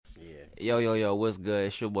Yo, what's good?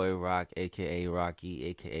 It's your boy Rock, aka Rocky,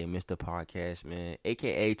 aka Mr. Podcast, man,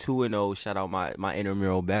 aka 2-0. Shout out my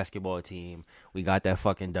intramural basketball team. We got that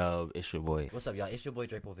fucking dub. It's your boy. What's up, y'all? It's your boy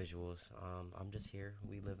Drapo Visuals. I'm just here.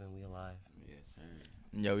 We living, we alive. Yes, sir.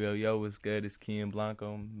 Yo, what's good? It's Ken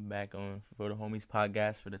Blanco. I'm back on For the Homies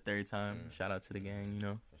podcast for the third time. Shout out to the gang,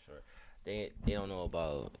 For sure. They don't know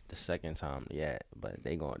about the second time yet, but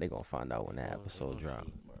they gonna find out when that episode drop.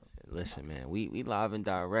 Listen, man, we live and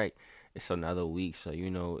direct. It's another week, so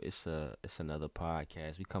it's another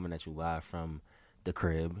podcast. We coming at you live from the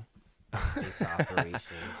crib. Base operations.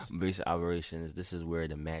 Base of operations. This is where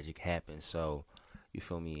the magic happens. So, you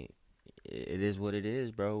feel me? It is what it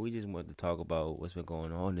is, bro. We just wanted to talk about what's been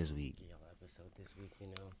going on this week. Y'all episode this week,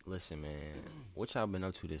 Listen, man, what y'all been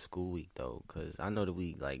up to this school week though? Cause I know the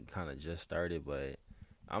week like kind of just started, but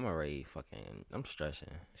I'm stressing.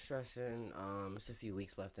 Stressing. It's a few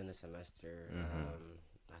weeks left in the semester.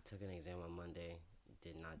 I took an exam on Monday.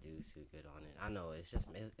 Did not do too good on it. I know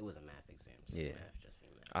it was a math exam. So Yeah. Math just be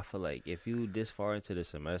math. I feel like if you this far into the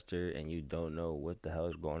semester and you don't know what the hell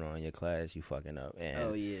is going on in your class, you fucking up.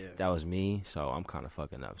 And yeah. that was me, so I'm kind of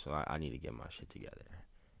fucking up. So I need to get my shit together.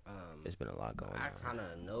 It's been a lot going I on. kind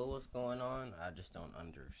of know what's going on. I just don't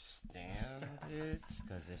understand it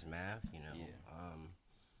because it's math, Yeah.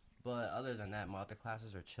 But other than that, my other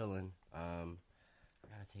classes are chilling.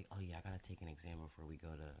 I gotta take an exam before we go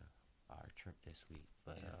to our trip this week.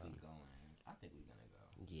 But I think we're gonna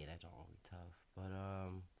go. yeah, that job will be tough.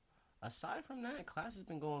 But aside from that, class has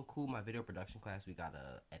been going cool. My video production class, we got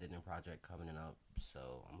a editing project coming up,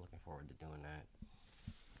 so I'm looking forward to doing that.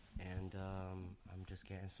 And I'm just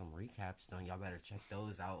getting some recaps done. Y'all better check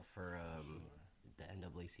those out for the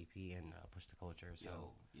NAACP and Push the Culture. So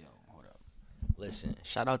Yo, hold up. Listen,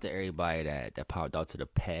 shout out to everybody that popped out to the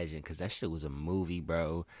pageant, because that shit was a movie,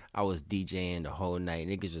 bro. I was DJing the whole night.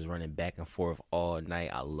 Niggas was running back and forth all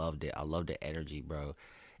night. I loved it. I love the energy, bro.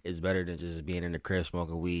 It's better than just being in the crib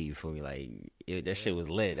smoking weed, you feel me? Like, that shit was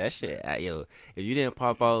lit. That shit, if you didn't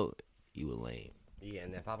pop out, you were lame. yeah,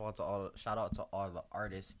 and then shout out to all the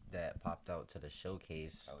artists that popped out to the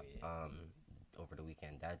showcase. Oh, yeah. Over the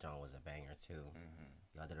weekend. That John was a banger too.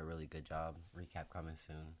 Y'all did a really good job. Recap coming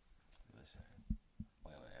soon. Listen,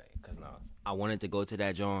 wait, because I wanted to go to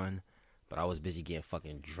that, John, but I was busy getting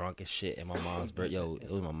fucking drunk as shit at my mom's birthday. Yo, it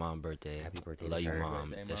was my mom's birthday. Happy birthday Love to you, her. mom.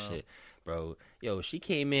 Birthday, That Mom. shit, bro. Yo, she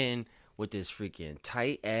came in with this freaking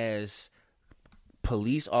tight ass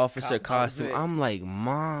police officer Cop costume. outfit. I'm like,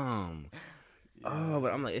 Mom. Oh,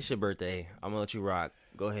 but I'm like, it's your birthday. I'm gonna let you rock.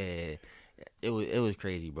 Go ahead. It was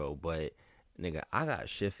crazy, bro. But nigga, I got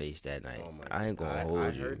shit faced that night. Oh my I ain't gonna God. hold I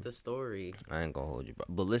you. heard the story. I ain't gonna hold you, bro.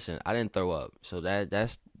 But listen, I didn't throw up, so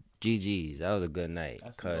that's GG's. That was a good night.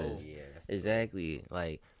 That's Cause dope. Yeah, that's the exactly,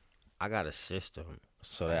 like I got a system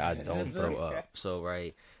so that I don't throw up. So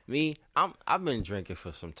right, I've been drinking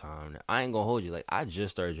for some time. Now. I ain't gonna hold you. Like I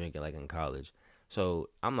just started drinking like in college, so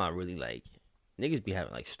I'm not really like niggas be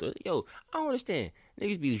having like yo. I don't understand.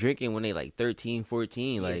 Niggas be drinking when they like 13,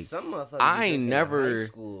 14. Yeah, Like some motherfuckers I be ain't drinking in never- high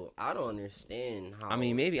school. I don't understand how. I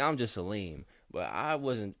mean, maybe I'm just a lame, but I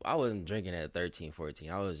wasn't drinking at 13, 14.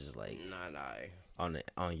 I was just like on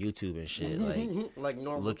YouTube and shit, like like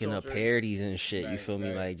normal looking up children. parodies and shit. You Right, feel me?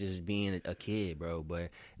 right. Like just being a kid, bro. But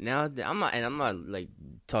now that I'm not like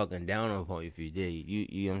talking down upon you if you did.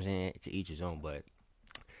 You know what I'm saying? To each his own. But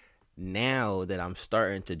now that I'm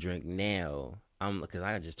starting to drink now, because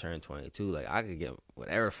I just turned 22. Like I could get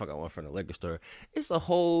whatever the fuck I want from the liquor store. It's a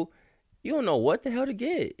whole. You don't know what the hell to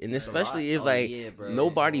get, and especially if Oh, like yeah, bro.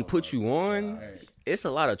 nobody Oh, put my you on. Right. It's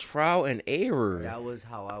a lot of trial and error. That was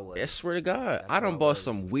how I was. I swear to God, That's I how done I bought was.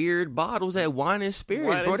 some weird bottles at Wine and Spirits,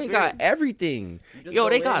 Wine bro. and They got Spirits. everything. You just Yo, go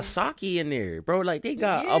they in. got sake in there, bro. Like they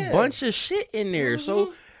got a Yeah. bunch of shit in there.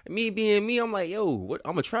 So me being me, I'm like, yo, what?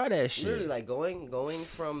 I'm gonna try that shit. Literally, like going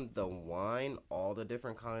from the wine, all the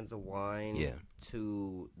different kinds of wine, Yeah.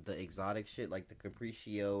 to the exotic shit like the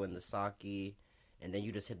Capriccio and the sake, and then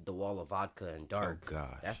you just hit the wall of vodka and dark. Oh,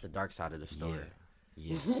 gosh. That's the dark side of the story.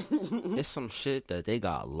 Yeah. It's some shit that they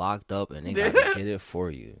got locked up and they got to get it for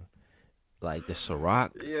you. Like the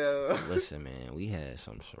Ciroc. Yeah. Listen, man, we had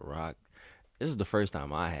some Ciroc. This is the first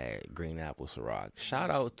time I had green apple Ciroc. Shout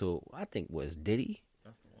out to, I think, was Diddy.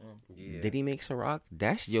 Yeah. Did he make Ciroc?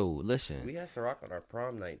 That's, yo, listen. We had Ciroc on our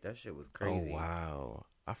prom night. That shit was crazy. Oh, wow.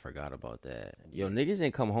 I forgot about that. Yo, niggas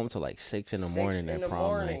didn't come home till like 6 in the 6 morning in that the prom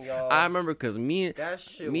morning, night. y'all. I remember because me That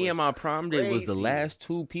shit and was my prom date was the crazy. last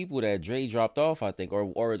two people that Dre dropped off, I think, or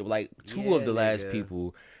like two of Yeah, the last nigga.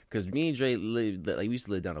 people, Cause me and Dre lived, like, we used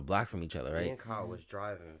to live down the block from each other, Me right? and Kyle was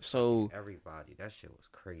driving. So Everybody, that shit was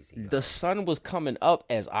crazy. the dog. sun was coming up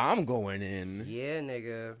as I'm going in. Yeah,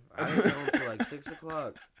 nigga. I didn't get home till like 6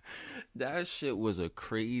 o'clock. That shit was a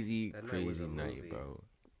crazy, That night crazy was a night, movie. bro.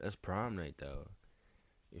 That's prom night though.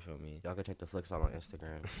 You feel me? Y'all can check the flicks out on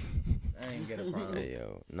Instagram. I ain't get a problem. Hey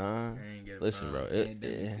yo, nah. I ain't get a Listen, problem. bro,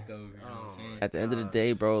 Pandemic took over, you know what I'm saying? At the end of the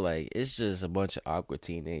day, bro, like it's just a bunch of awkward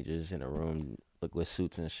teenagers in a room, look with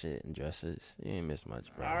suits and shit and dresses. You ain't miss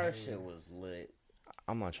much, bro. Our shit was lit.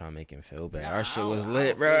 I'm not trying to make him feel bad. Nah, Our shit I was don't lit,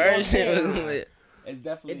 feel bro. Our bad. shit was lit. It's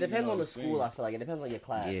definitely. It depends on the experience. school, I feel like. It depends on your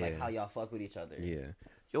class, like Yeah. how y'all fuck with each other. Yeah.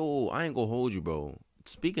 Yo, I ain't gonna hold you, bro.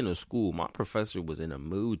 Speaking of school, my professor was in a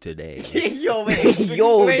mood today. Yo, man.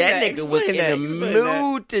 Yo, that nigga was in a Explain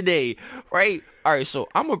mood today, right? All right, so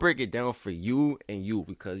I'm gonna break it down for you and you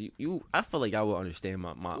because you I feel like y'all will understand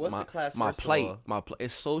my What's the class, my first of plight. all? My plight.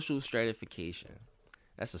 It's social stratification.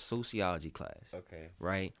 That's a sociology class, Okay.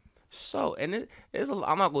 right? So, and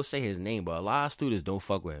I'm not gonna say his name, but a lot of students don't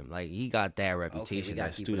fuck with him. Like he got that reputation gotta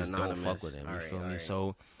that keep it students don't fuck anonymous. with him. You Alright, feel me? alright.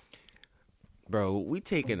 So, bro, we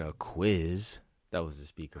taking a quiz. That was the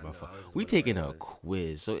speaker. I My know, fault. I was We wondering taking what a it was.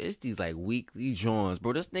 quiz. So it's these like weekly joints,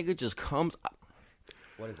 bro. This nigga just comes.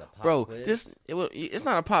 What is a pop Bro, quiz? it's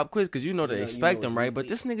not a pop quiz because you know to You know expect it's them, right? But weekly.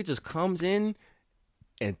 this nigga just comes in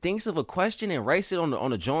and thinks of a question and writes it on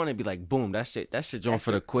the joint and be like, boom, that shit joint That's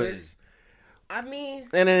for the your quiz. I mean,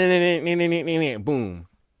 Boom.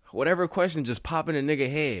 Whatever question just pop in a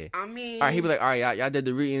nigga head. I mean, All right, he be like, all right, y'all did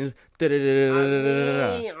the readings. I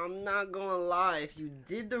Da-da-da-da-da-da-da-da. mean, I'm not gonna lie. If you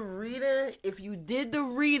did the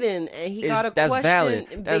reading, and he got a That's question valid.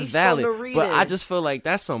 based That's on valid. the reading, But I just feel like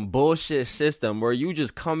that's some bullshit system where you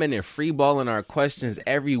just come in and freeballing our questions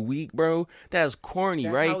every week, bro. That's corny,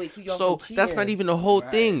 That's right? how we keep y'all So from that's not cheating. even the whole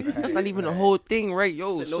Right, thing. right, That's not even the right. whole thing, right?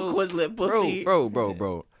 Yo, Said no so Quizlet pussy.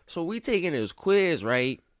 bro. So we taking this quiz,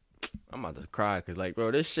 right? I'm about to cry because, like,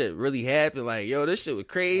 bro, this shit really happened. Like, yo, this shit was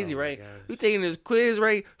crazy, Oh my right? gosh. We taking this quiz,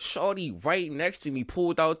 right? Shorty right next to me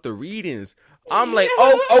pulled out the readings. I'm like,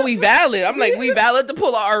 oh, we valid. I'm like, we valid to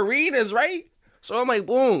pull out our readings, right? So I'm like,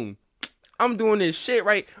 boom. I'm doing this shit,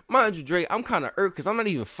 right? Mind you, Drake, I'm kind of irked because I'm not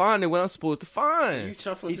even finding what I'm supposed to You find.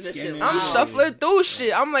 shuffling He's through that shit. skimming. I'm loud. shuffling through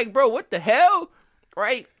shit. I'm like, bro, what the hell?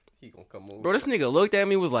 Right? He gonna come over. Bro, this nigga looked at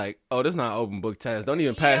me was like, oh, this not an open book test. Don't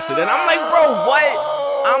even pass it. And I'm like, bro, what?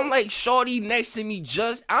 I'm like, shorty next to me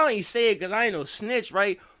I ain't say it because I ain't no snitch,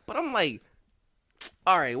 right? But I'm like,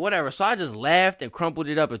 all right, whatever. So I just laughed and crumpled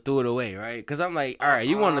it up and threw it away, right? Because I'm like, all right,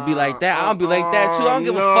 you want to be like that? I'll be like that too. I don't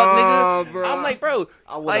give a fuck, nigga. bro. I'm like, bro,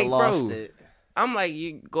 I would like, have lost bro. it. I'm like,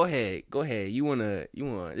 you go ahead. You wanna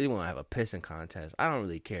have a pissing contest? I don't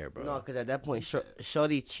really care, bro. No, because at that point,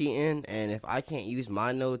 Shorty cheating, and if I can't use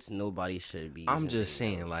my notes, nobody should be. I'm using just their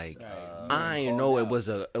saying, notes. like, Right. I You ain't called know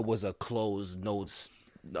out. it was a closed notes,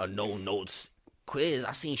 a no notes quiz.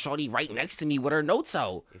 I seen Shorty right next to me with her notes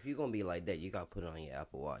out. If you're gonna be like that, you gotta put it on your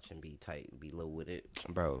Apple Watch and be tight, be low with it.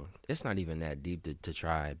 Bro, it's not even that deep to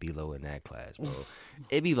try be low in that class, bro.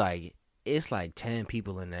 It be like it's like 10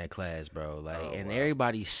 people in that class, bro. Like, Oh, and wow.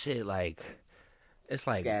 everybody shit like it's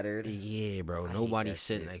like Scattered. Yeah, bro. I hate Nobody that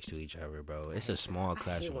sitting shit. next to each other, bro. It's a small I hate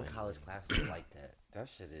classroom. when college classes are like that. That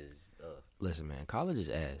shit is. Listen, man, college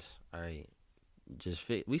is ass. All right,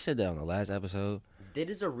 we said that on the last episode. That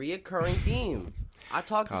is a reoccurring theme. I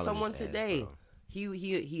talked College to someone is ass, today. bro.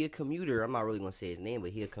 He a commuter. I'm not really gonna say his name,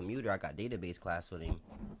 but he a commuter. I got database class with him.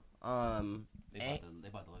 They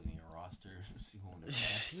about to look in your roster. See who on the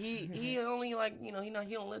class. He only like he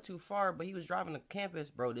don't live too far, but he was driving to campus,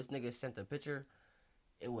 bro. This nigga sent a picture.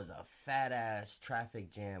 It was a fat ass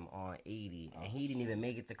traffic jam on 80, and he didn't even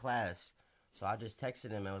make it to class. So I just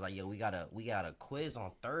texted him and was like, "Yo, we got a quiz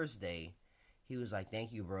on Thursday." He was like,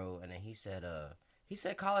 "Thank you, bro." And then he said,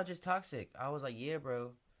 college is toxic." I was like, "Yeah,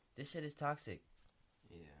 bro, this shit is toxic.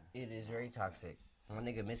 Yeah. It is very toxic." My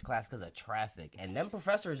nigga missed class because of traffic, and them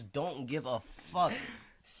professors don't give a fuck.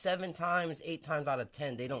 7 times, 8 times out of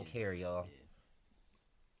 10, they don't care, y'all.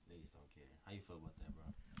 They just don't care. How you feel about that,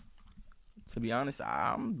 bro? To be honest,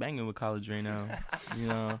 I'm banging with college right now. You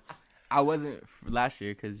know, I wasn't last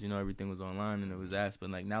year because everything was online and it was ass.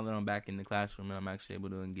 But like now that I'm back in the classroom and I'm actually able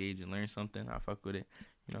to engage and learn something, I fuck with it.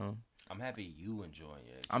 I'm happy you enjoying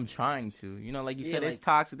it. I'm trying to. Like you Yeah, said, it's like-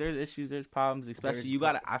 toxic. There's issues. There's problems. Especially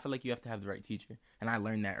There's- I feel like you have to have the right teacher, and I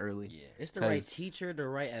learned that early. Yeah. It's the right 'Cause- teacher, the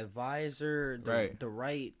right advisor, the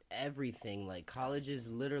right everything. Like, college is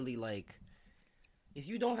literally like, if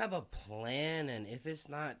you don't have a plan and if it's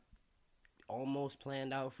not almost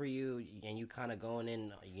planned out for you and you kind of going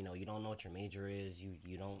in, you don't know what your major is,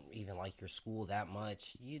 you don't even like your school that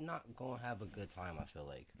much, you're not going to have a good time, I feel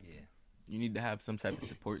like. Yeah. You need to have some type of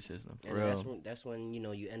support system for And real. that's when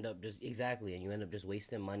you end up just and you end up just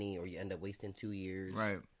wasting money, or you end up wasting 2 years,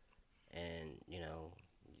 Right. and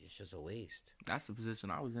it's just a waste. That's the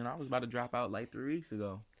position I was in. I was about to drop out like 3 weeks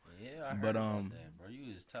ago. Yeah, I heard But, about that, bro.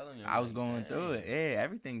 You was telling me. I was going through it. Yeah,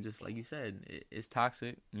 everything just like you said, it's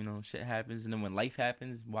toxic. Shit happens, and then when life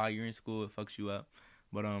happens while you're in school, it fucks you up.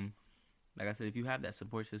 But like I said, if you have that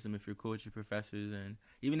support system, if you're cool with your professors, and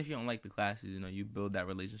even if you don't like the classes, you build that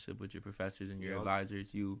relationship with your professors and your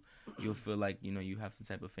advisors. You'll feel like you have some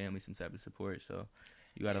type of family, some type of support. So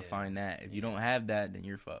you gotta find that. If you don't have that, then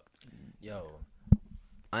you're fucked. Yo,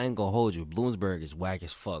 I ain't gonna hold you. Bloomsburg is whack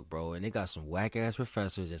as fuck, bro, and they got some whack ass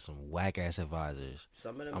professors and some whack ass advisors.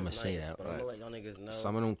 Some of them I'ma is say nice, that, but I'm gonna let y'all niggas know.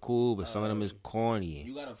 Some of them cool, but some of them is corny.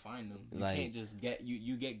 You gotta find them. You Like- can't just get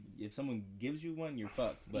you get if someone gives you one, you're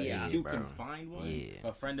fucked. But Yeah, if you bro. can find one, Yeah.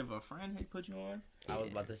 a friend of a friend had put you on. I was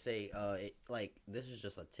about to say, this is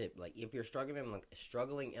just a tip. Like, if you're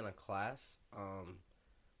struggling in a class,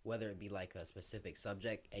 whether it be like a specific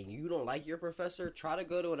subject, and you don't like your professor, try to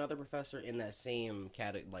go to another professor in that same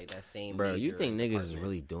category, like that same. Bro, you major think niggas is department.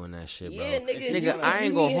 really doing that shit, bro? Yeah, nigga. Nigga, I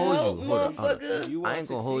ain't gonna hold you. Hold up. motherfucker. I ain't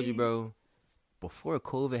gonna hold you, bro. Before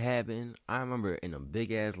COVID happened, I remember in them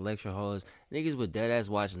big ass lecture halls, niggas would dead ass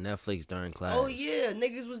watch Netflix during class. Oh yeah,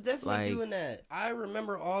 niggas was definitely Like- doing that. I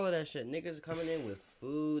remember all of that shit. Niggas coming in with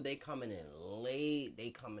food. They coming in late. They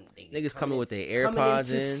Niggas coming with their coming AirPods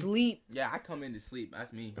to in. sleep. Yeah, I come in to sleep.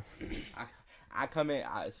 That's me. I come in.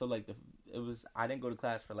 I didn't go to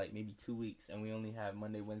class for like maybe 2 weeks, and we only have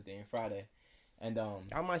Monday, Wednesday, and Friday. And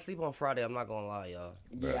I might sleep on Friday. I'm not gonna lie, y'all.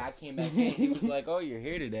 yeah, I came back in. He was like, "Oh, you're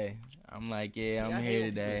here today." I'm like, "Yeah, I'm here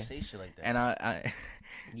today." Say shit like that. And I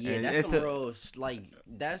Yeah, and that's it's some the- real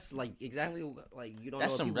that's like exactly like you don't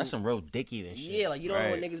that's know. some people, that's some real dicky and shit. Yeah, like you don't know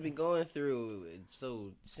what Right. niggas be going through.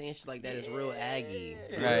 So saying shit like that is real aggy.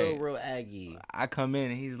 Right. Real aggy. I come in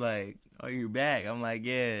and he's like, "Oh, you're back." I'm like,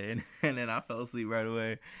 "Yeah," and then I fell asleep right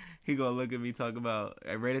away. He gonna look at me talk about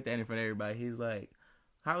right at the end in front of everybody. He's like,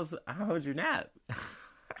 how was your nap?"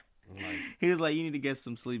 He was like, "You need to get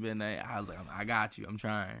some sleep at night." I was like, "I got you. I'm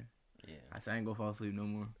trying." Yeah. I said, "I ain't gonna fall asleep no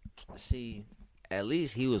more." See, at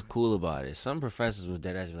least he was cool about it. Some professors was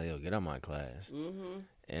dead ass be like, "Yo, get out my class," Mm-hmm.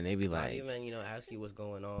 and they be Not like, even ask you what's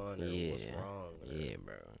going on or what's wrong. Yeah,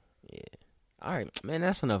 bro. Yeah. All right, man.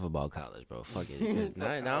 That's enough about college, bro. Fuck it. 'Cause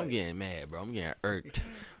now I'm getting mad, bro. I'm getting irked. I'm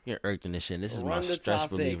getting irked in this shit. This is my Run the stress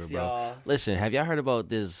topics, reliever, bro. y'all. Listen, have y'all heard about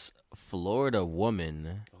this Florida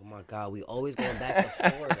woman? Oh my god, we always going back to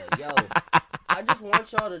Florida, yo. I just want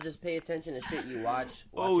y'all to just pay attention to shit you watch.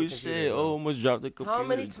 Oh your computer, shit! bro. Oh, almost dropped the computer. How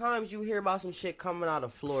many times you hear about some shit coming out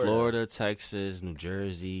of Florida? Florida, Texas, New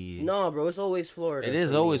Jersey. No, bro, it's always Florida. It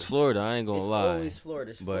is for always me. Florida. I ain't gonna It's lie. always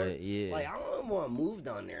Florida. It's But, Florida. yeah. Like I don't want to move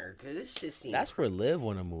down there because this shit seems. That's where Liv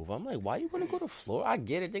want to move. I'm like, why you want to go to Florida? I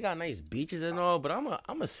get it. They got nice beaches and all, but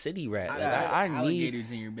I'm a city rat. Like, I need. alligators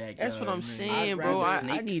in your backyard. That's what I'm man. saying, I'd bro. rather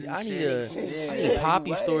I need snakes and a shit. I Yeah, need poppy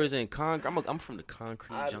what? stores and concrete. I'm from the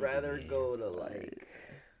concrete. I'd jungle, rather man. go to like.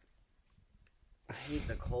 I hate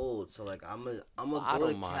the cold, so like I'm I gonna go don't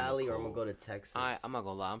to mind Cali the or I'm gonna cold. go to Texas. I'm not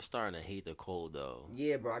gonna lie. I'm starting to hate the cold though.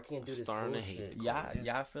 Yeah, bro, I can't do this starting cold to hate shit. the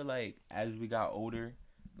Yeah, I feel like as we got older,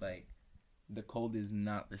 like the cold is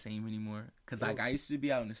not the same anymore. Cause like I used to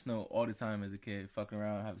be out in the snow all the time as a kid, fucking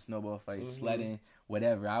around, having snowball fights, sledding,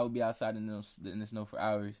 whatever. I would be outside in the snow for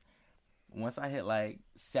hours. Once I hit like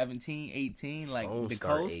 17, 18, like Bones the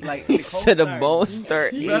start cold, aching. like the cold Said the start- bones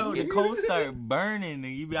start Bro, the aching. cold start burning.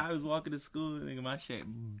 Nigga. I was walking to school, nigga, my shit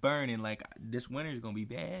burning. Like this winter's gonna be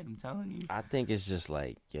bad. I'm telling you. I think it's just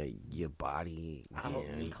like your body.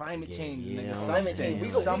 Climate change, you nigga. know what I'm Climate saying?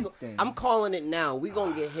 change. Something. I'm calling it now. We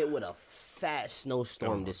gonna get hit with a fat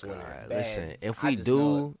snowstorm this winter. God, Bad. listen, if I we just know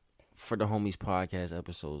do for the homies podcast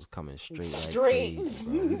episodes coming straight, Straight. like crazy,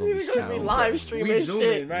 bro. We gonna be, We're gonna be snowed live in. streaming We zooming,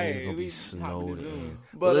 shit. right? Niggas gonna We be hopping snowed to Zoom. in.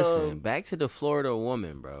 But, But listen, back to the Florida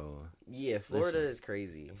woman, bro. Yeah, Florida Listen. is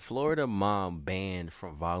crazy. Florida mom banned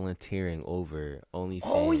from volunteering over OnlyFans.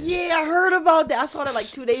 Oh yeah, I heard about that. I saw that like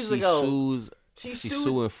 2 days she ago. Sues, She she's sued-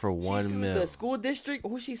 suing for She $1 sued million. the school district.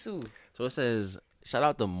 Who she sued? So it says, shout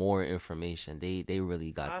out to More Information. They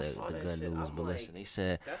really got I the saw that good shit. news. I'm But like, listen, they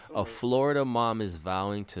said that's a some- Florida mom is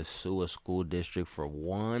vowing to sue a school district for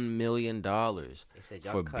 $1 million said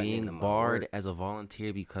y'all for cutting being into my barred work. as a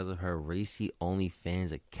volunteer because of her racy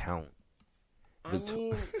OnlyFans account. I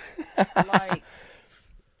The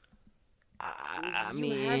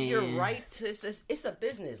mean, like, I you have your right to. It's a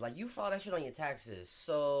business. Like you file that shit on your taxes.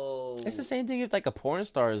 So It's the same thing if like a porn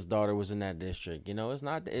star's daughter was in that district. You know, it's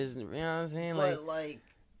not. Is you know what I'm saying? Like, But like,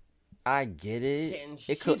 I get it. And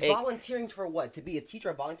It could. she's volunteering for what? To be a teacher,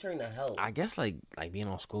 or volunteering to help. I guess like being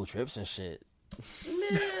on school trips and shit. Man,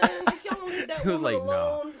 if y'all don't leave that It was woman like, nah.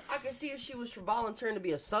 alone, I can see if she was volunteering to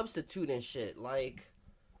be a substitute and shit. Like,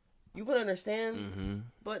 you would understand. Mm-hmm.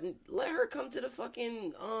 But let her come to the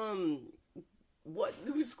fucking what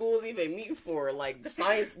do schools even meet for? Like the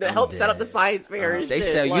science, to help set up the science fair and They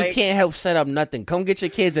shit. said like, you can't help set up nothing. Come get your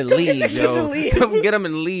kids and Come leave, get your kids yo. and leave. Come get them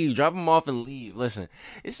and leave. Drop them off and leave. Listen,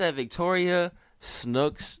 it said Victoria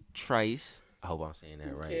Snooks Trice. I hope I'm saying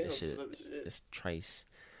that right. Can't This help shit, some shit. it's Trice.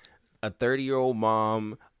 A 30-year-old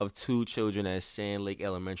mom of 2 children at Sand Lake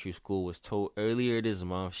Elementary School was told earlier this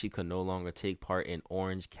month she could no longer take part in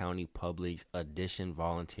Orange County Public's Addition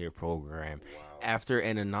volunteer program after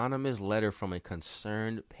an anonymous letter from a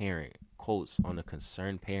concerned parent, quotes on the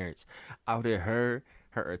concerned parents, outed her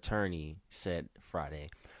attorney said Friday.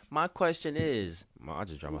 My question is, I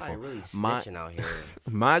just dropped my Somebody phone. really My- snitching out here.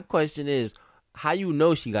 My question is, how you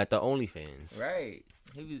know she got the OnlyFans? Right.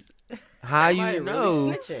 He was. How Somebody you really know?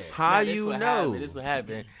 snitching. How Nah, this you what know? happened. This what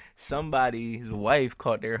happened. Somebody's wife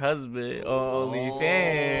caught their husband on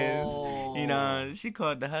OnlyFans. You know, she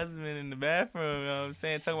caught the husband in the bathroom. You know what I'm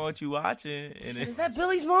saying? Talking about what you watching. And Is that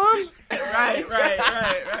Billy's mom? right.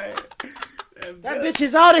 That bitch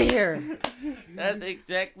is out of here. That's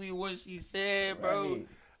exactly what she said, bro.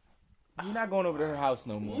 You're not going over to her house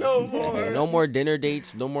no more. No more. No more dinner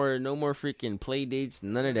dates. No more freaking play dates.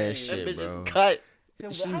 None of that That shit, bitch bro. is cut. I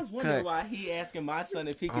was She wondering cut. why he asking my son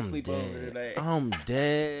if he can I'm sleep over dead. tonight. I'm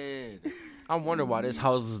dead. I wonder why this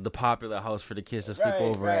house is the popular house for the kids to sleep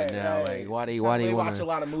over at now. Like, why they watch a want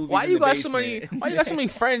lot of movies. Why in you the got so many? basement. Why you got so many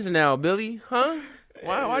friends now, Billy? Huh?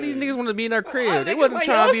 Why these niggas want to be in their crib? They niggas wasn't like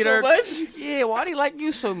trying to be y'all there. so much? Yeah, why they like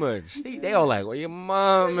you so much? They all like, where your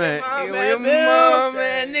mom at? mom Where your at, Bill? mom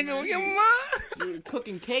at, nigga? Where your mom? You're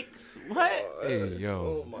cooking cakes? What? Hey,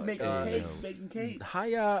 yo. Oh my Making God. cakes, making cakes. How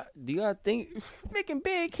y'all, do y'all think, making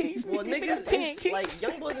pancakes, Well, making niggas, pancakes? it's like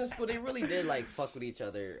young boys in school, they really did like fuck with each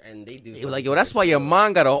other, and they do. They were like, yo, that's why your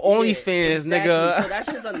mom got an OnlyFans, exactly. nigga. So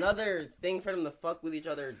that's just another thing for them to fuck with each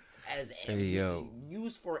other as Hey, yo.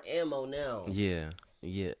 used for ammo now. Yeah.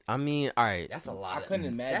 I mean, all right. That's a lot. I couldn't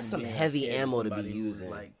imagine. That's some being heavy scared of ammo to be somebody who was, using.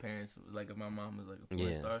 Like parents, like if my mom was like a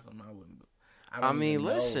porn Yeah. star or something, I wouldn't. I mean,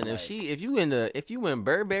 listen, if you in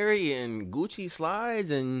Burberry and Gucci slides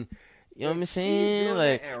and you know what I'm If she's saying, doing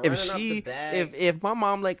like that and if running up she the bag- if my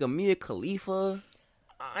mom like a Mia Khalifa,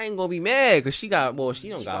 I ain't gonna be mad because she don't got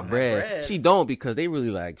don't have bread. bread. She don't because they really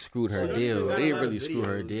like screwed her She deal. got a They lot of really screwed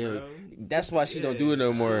her videos, deal. bro. That's why she don't do it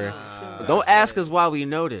no more. Nah. Don't ask us why we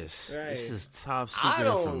know this. Right. This is top I secret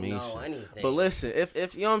don't information. know anything. But listen,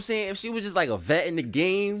 if you know what I'm saying, if she was just like a vet in the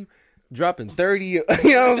game, dropping 30, you know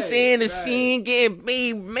what I'm saying, the right. scene, getting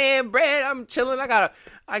me, man, Brad, I'm chilling.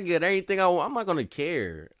 I get everything I want. I'm not gonna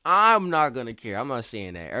care. I'm not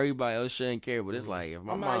saying that everybody else shouldn't care, but it's like if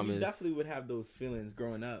my mom you is, definitely would have those feelings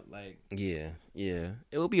growing up, like yeah,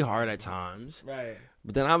 it would be hard at times. right.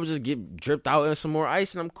 But then I would just get dripped out in some more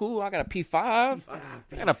ice and I'm cool. I got a P5. I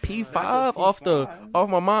got a P5 off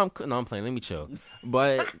my mom. No, I'm playing. Let me chill.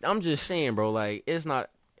 But I'm just saying, bro. Like it's not.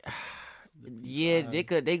 Yeah, they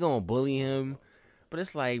gonna bully him, but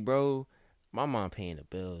it's like, bro, my mom paying the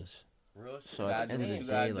bills. Real shit. So at the end of the You day,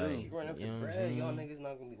 gotta do. like, She growing up you know with what I'm bread, y'all saying? niggas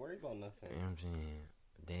not gonna be worried about nothing. You know what I'm saying?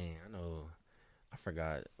 Dang, I know. I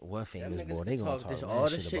forgot what Them famous niggas boy can they gonna talk talk this, mad all the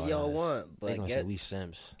shit shit about y'all us. want, They but gonna say we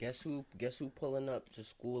simps. guess who pulling up to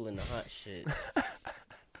school in the hot shit?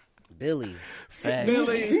 Billy. Facts.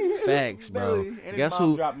 Billy. Facts, bro. Billy. And his Guess mom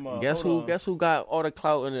who? dropped him off. Guess Hold who? on. Guess who got all the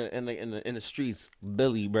clout in the streets?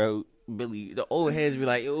 Billy, bro. Billy. The old heads be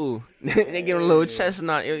like, yo, they give him a little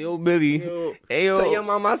chestnut. Yo, Billy. Yo, Hey, yo. tell your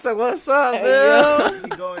mama I said, what's up, Hey, Bill? You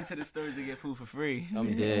go into the stores to get food for free.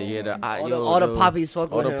 I'm dead. Yeah, All the poppies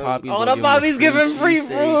fuck all with the him. poppies. All gonna the give him poppies giving free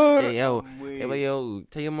cheesesteaks. food. Hey, yo. Hey, but yo,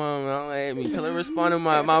 tell your mom, don't at me. Tell her to respond to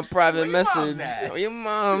my private Where your mom's message. at? Where your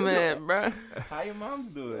mom at, bro? How your mom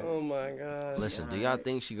do it? Oh my god. Listen, do y'all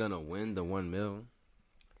think she gonna win the 1 mil?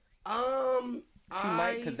 She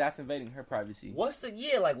might, because that's invading her privacy. What's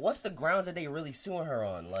the grounds that they really suing her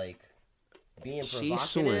on? Like being provocative. She's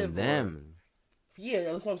suing or- them. Yeah,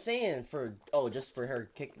 that's what I'm saying. Just for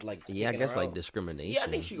her Yeah, I kicking guess her like out. discrimination. Yeah, I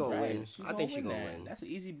think she gonna Right. win. She I think she gonna that. win. That's an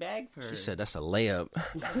easy bag for her. She said that's a layup.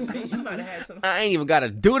 she might have had some. I ain't even gotta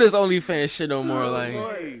do this OnlyFans shit no more. Like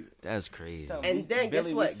Lord. that's crazy. So- And then Billy, guess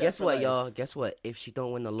we what? set Guess for what, life. y'all? Guess what? If she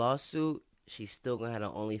don't win the lawsuit, she's still gonna have the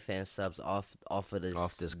OnlyFans subs off of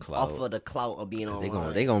this clout. off of the clout of being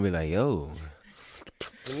online. They gonna be like, yo,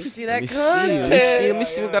 Let me see let that me see, content. let me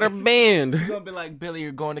see what got her banned. She's gonna be like, Billy,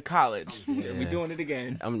 you're going to college. We doing it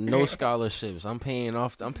again. I'm no scholarships. I'm paying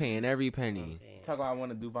every penny. Talk about I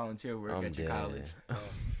want to do volunteer work I'm at your dead. college. That's crazy.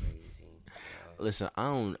 Listen,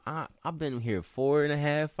 I've been here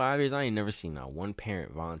 4.5, 5 years. I ain't never seen not one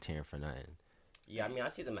parent volunteering for nothing. Yeah, I mean, I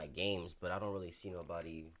see them at games, but I don't really see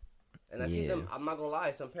nobody. And I see Yeah. them. I'm not gonna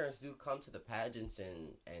lie. Some parents do come to the pageants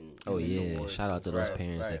and. Oh give yeah, awards shout out and to those stuff,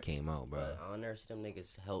 parents that right. came out, bro. But I don't never see them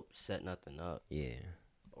niggas help set nothing up Yeah,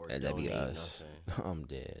 or that'd be donate us. nothing. I'm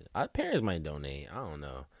dead. Our parents might donate. I don't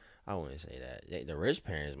know. I wouldn't say that. The rich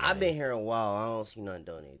parents might. I've been here a while. I don't see nothing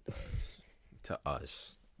donate though. to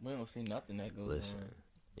us. We don't see nothing that goes Listen, on.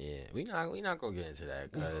 yeah, we not gonna get into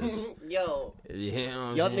that because Yo, yeah, you know what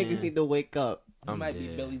I'm y'all saying? niggas need to wake up. You I'm might be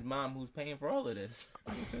dead. Billy's mom who's paying for all of this.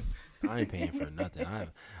 I ain't paying for nothing. I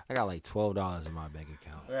got like $12 in my bank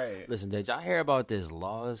account. Right. Listen, did y'all hear about this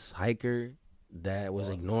lost hiker that was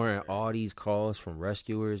ignoring all these calls from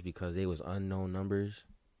rescuers because they was unknown numbers?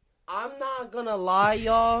 I'm not gonna lie,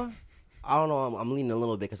 y'all. I don't know. I'm leaning a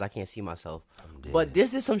little bit because I can't see myself. I'm dead. But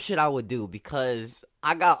this is some shit I would do because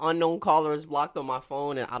I got unknown callers blocked on my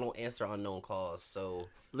phone and I don't answer unknown calls. So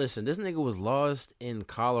Listen, this nigga was lost in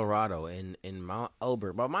Colorado in Mount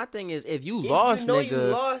Elbert. But my thing is, if you if lost, you know nigga, you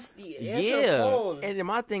lost the answer yeah. phone. And then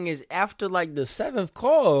my thing is, after like the 7th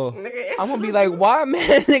call, Nigga, I'm gonna be like, why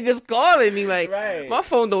man niggas calling me? Like, Right. my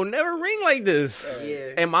phone don't never ring like this.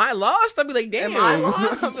 Yeah. Am I lost? I'll be like, damn. Am I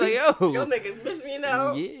lost? I'm like, Y'all yo. niggas miss me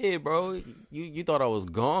now. Yeah, bro. You thought I was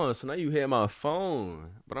gone, so now you hit my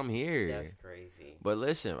phone. But I'm here. That's crazy. But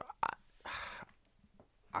listen,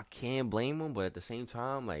 I can't blame him, but at the same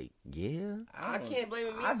time, like, yeah. I can't blame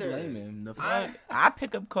him I either. blame him. The fuck? I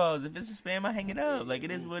pick up calls. If it's a spam, I hang it up. Like,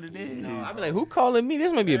 it is what it is. No, I be like, who calling me?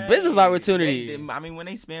 This might be a business Right. opportunity. I mean, when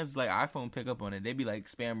they spams, like, iPhone pick up on it, they be like,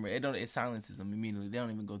 spam. It silences them immediately. They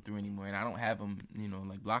don't even go through anymore. And I don't have them,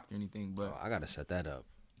 like, blocked or anything. But I gotta set that up.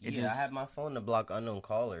 it Yeah, just, I have my phone to block unknown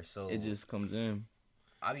callers, so it just comes in.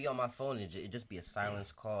 I be on my phone and it just be a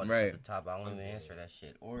silence call just Right. at the top. I don't even answer that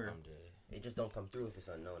shit, or it just don't come through if it's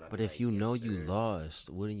unknown. I But be if like, you yes, know you sir. lost,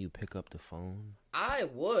 wouldn't you pick up the phone? I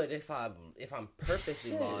would if I'm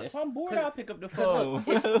purposely lost. If I'm bored, 'Cause- I'll pick up the 'cause look,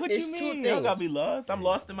 phone. it's- What it's you two mean? I gotta things. be lost. I'm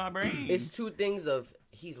lost in my brain. It's two things of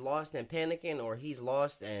he's lost and panicking, or he's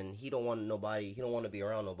lost and he don't want nobody. He don't want to be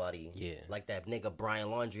around nobody. Yeah. like that nigga Brian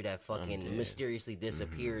Laundrie that fucking dead. mysteriously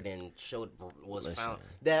disappeared and was Listen. found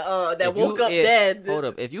that If woke you- up yeah, dead. Hold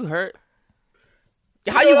up. If you hurt.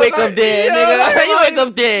 You How know you what wake I'm up saying? dead, You know nigga? what How I'm you wake saying?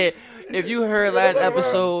 up dead? If you heard last Bro.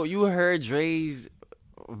 episode, you heard Dre's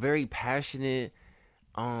very passionate.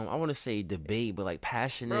 I want to say debate, but like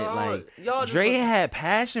passionate. Bro, like y'all just Dre look- had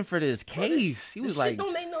passion for this case. He was This like shit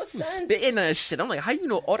don't make no he was sense. spitting that shit. I'm like, how you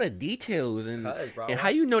know all the details and 'Cause, bro, and how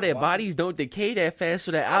you know that why- bodies don't decay that fast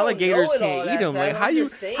so that I don't alligators know it all can't that eat them? Like fast. how I'm you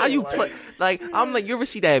just saying, how you like- play? Like I'm like, you ever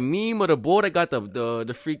see that meme of the boy that got the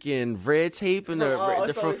freaking red tape and the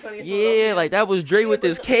It's from Always Sunny in yeah, Philadelphia. like that was Dre Yeah, with but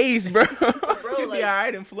this the- case, bro. Bro, You be like,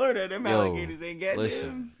 alright in Florida. Them Yo, alligators ain't getting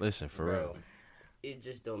them. listen, for bro, real. it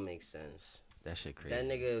just don't make sense. That shit crazy. That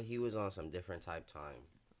nigga, he was on some different type time.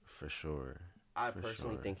 For sure. I For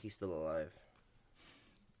personally sure. think he's still alive.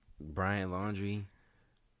 Brian Laundrie.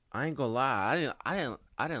 I ain't gonna lie.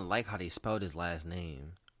 I didn't like how they spelled his last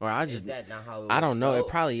name. Or I Is just that not how it was I don't know. It spelled?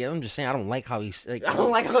 probably I'm just saying I don't like how he's like I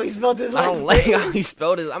don't like how he spelled his I last don't like name. how he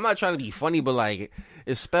spelled it. I'm not trying to be funny, but like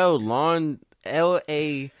it's spelled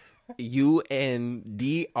LAUNDRIE.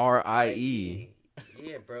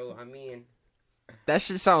 Yeah, bro. I mean, That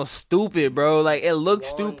shit sounds stupid, bro. Like it looks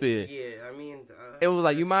stupid. Yeah, I mean, It was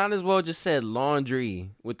like you might as well just said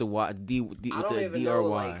laundry with the Y D with I don't the even know DRY.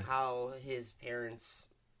 like how his parents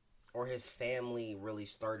or his family really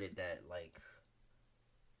started that, like,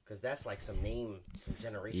 because that's like some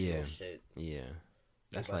generational Yeah. shit. Yeah,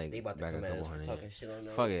 that's they about, like they about to back a come at us couple for hundred. talking years. shit on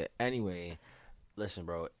them. Fuck it. Anyway, listen,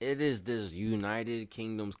 bro. It is this United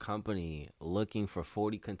Kingdom's company looking for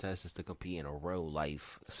 40 contestants to compete in a real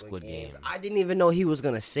life Squid Game. I didn't even know he was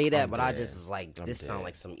gonna say that, I'm but I dead. just was like, I'm this sound dead.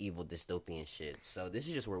 like some evil dystopian shit. So this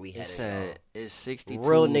is just where we It headed. said it's 62.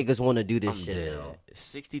 Real niggas want to do this I'm shit dead. now.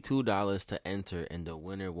 $62 to enter, and the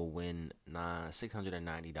winner will win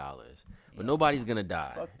 $690. But nobody's gonna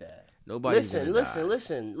die. Fuck that. Nobody's Listen. gonna die.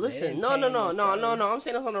 Listen. didn't No. pay no I'm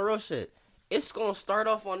saying this on the real shit. It's gonna start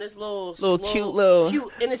off on this little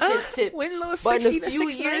cute innocent tip. Win a little But in 60 a to few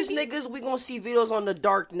years, 690. niggas, we gonna see videos on the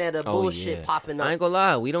dark net of bullshit popping up. I ain't gonna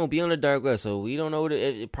lie, we don't be on the dark web, so we don't know what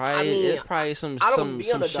it probably. I mean, it's probably some I don't some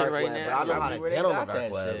be on the shit dark right web, now. but I know how Probably to where they get on the got dark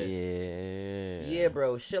that web. shit. Yeah. Yeah,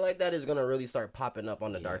 bro, shit like that is gonna really start popping up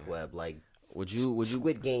on the dark web. Like, Would you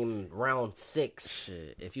Squid Game round 6.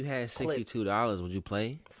 shit? If you had $62, would you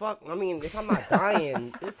play? Fuck, I mean, if I'm not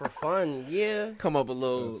dying, it's for fun, yeah. Come up a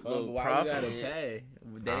little Why profit. you gotta pay?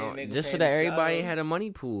 They didn't make Just so that everybody had a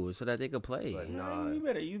money pool so that they could play. But Nah, nah. you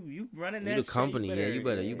better you running that. You the shit, company,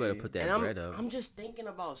 you better put that And bread up. I'm just thinking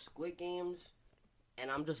about Squid Games,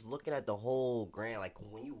 and I'm just looking at the whole grand. Like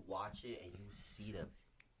when you watch it and you see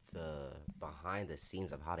the behind the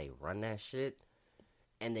scenes of how they run that shit,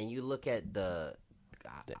 and then you look at the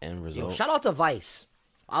end yo, result. shout out to Vice.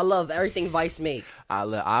 I love everything Vice make.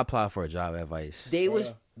 I apply for a job at Vice. They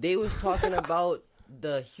was talking about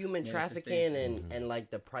the human trafficking Manifestation. and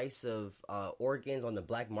like the price of organs on the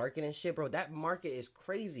black market and shit, bro. That market is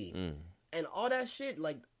crazy. And all that shit,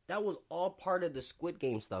 like that was all part of the Squid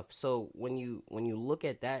Game stuff. So when you look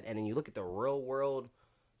at that and then you look at the real world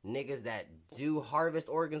niggas that do harvest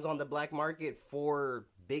organs on the black market for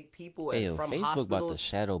big people and Hey, yo, from Facebook hospitals, about to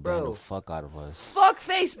shadow ban bro. the fuck out of us. Fuck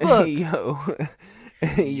Facebook. Yo,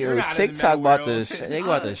 not in the TikTok meta about world. to they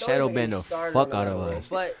about to Don't shadow even ban get the started fuck on out that of one. us.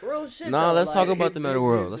 But real shit. No, though, let's talk like, about the meta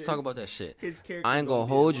world. Let's talk about that shit. His character I ain't gonna gonna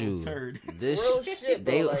be a hold little you. turd. This real shit,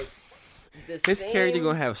 bro. they Like, the his character same-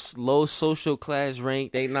 gonna have low social class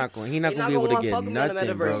rank. He not they gonna be able to wanna get fuck with me in the nothing,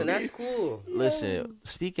 metaverse, bro. and that's cool. Listen,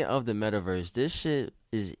 speaking of the metaverse, this shit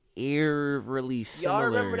is eerily similar. Y'all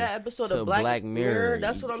remember that episode to of Black Mirror?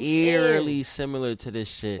 That's what I'm saying. Eerily similar to this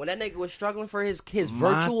shit. When that nigga was struggling for his My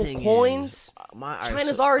virtual thing coins, is, alright,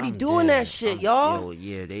 China's already I'm doing dead. that shit, y'all. Yo,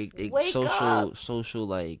 yeah, they Wake up. social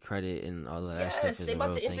like credit and all of that stuff yes, is they a about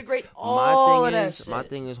real to thing. integrate My all of thing that is, shit. my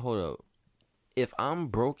thing is, hold up. If I'm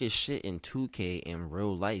broke as shit in 2K in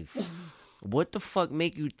real life, what the fuck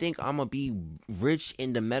make you think I'm gonna be rich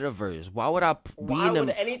in the metaverse? Why would I be Why in the? would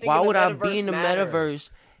anything Why in the would I metaverse be in the matter? metaverse?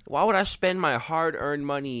 Why would I spend my hard-earned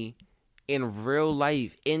money in real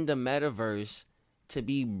life in the metaverse to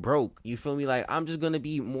be broke? You feel me? Like I'm just gonna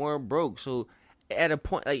be more broke. So at a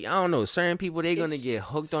point, like I don't know, certain people they gonna It's get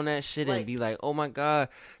hooked on that shit and like- be like, oh my god.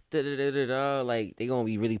 Da, da, da, da, da. Like they gonna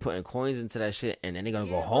be really putting coins into that shit, and then they gonna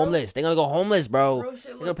go Yeah, bro. homeless. They gonna go homeless, bro. Real shit,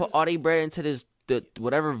 They look, gonna put this- all their bread into the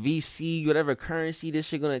whatever VC, whatever currency this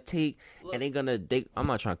shit gonna take, Look. and I'm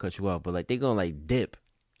not trying to cut you off, but like they gonna like dip.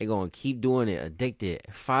 They gonna keep doing it, addicted.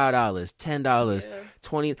 $5, $10, Yeah.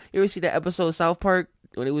 20. You ever see that episode of South Park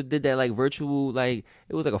when it did that like virtual, like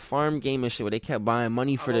it was like a farm game and shit where they kept buying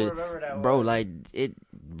money for don't the remember that bro, one. like it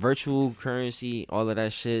virtual currency, all of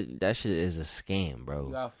that shit. That shit is a scam, bro.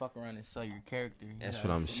 You gotta fuck around and sell your character. That's You what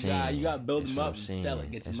gotta- I'm you saying. gotta- You gotta build That's them what up I'm and saying. sell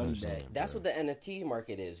it, get That's your what money I'm back. saying. That's what the NFT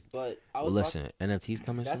market is. But I Well, was listen, NFTs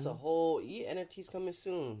coming that's soon. a whole NFTs coming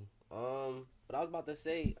soon. But I was about to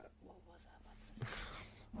say, what was I about to say?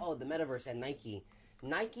 Oh, the metaverse and Nike.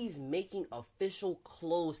 Nike's making official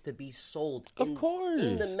clothes to be sold Of in, course.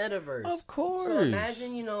 in the metaverse. Of course. So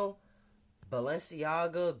imagine,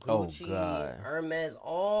 Balenciaga, Gucci, God. Hermes,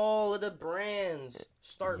 all of the brands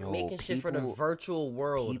start Yo, making shit for the people- virtual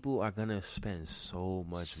world. People are gonna spend so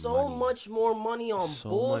much So money. much more money on so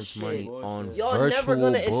bullshit. much money on Y'all virtual never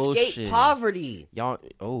gonna bullshit. escape poverty. Y'all,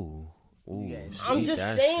 ooh, Yeah, I'm speak just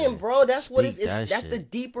that saying, shit. bro. That's what Speak it's. That's shit. the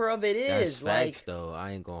deeper of it That's is. facts, Like though.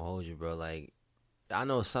 I ain't gonna hold you, bro. Like, I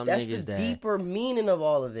know some that's niggas the that deeper meaning of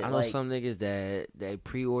all of it. I know Like some niggas that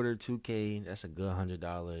pre-order 2K. That's a good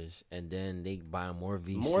 $100, and then they buy more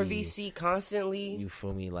VC. more VC constantly. You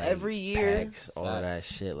feel me? Like every year. packs, all of that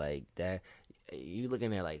shit like that. You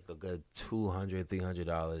looking at like a good $200,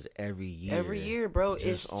 $300 every year. Every year, bro.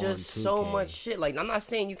 just It's on just so 2K. much shit. Like I'm not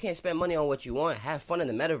saying you can't spend money on what you want. Have fun in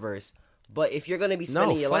the metaverse. But if you're gonna be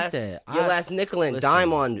spending your fuck last that. your last nickel and listen.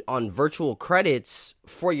 dime on virtual credits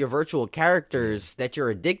for your virtual characters that you're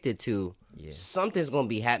addicted to, Yeah. something's gonna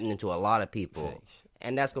be happening to a lot of people, Facts.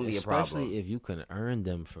 and that's gonna be a problem. Especially if you can earn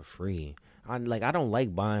them for free. I don't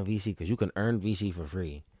like buying VC because you can earn VC for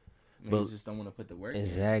free. But just don't want to put the work in.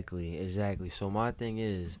 Exactly. So my thing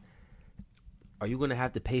is, are you gonna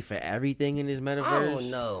have to pay for everything in this metaverse? I don't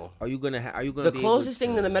know. Are you gonna? Are you gonna? The be able closest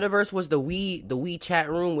thing to to the metaverse was the Wii chat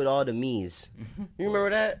room with all the Mii's. You remember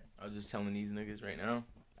that? I was just telling these niggas right now.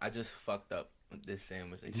 I just fucked up with this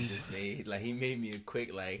sandwich that he just made. Like he made me a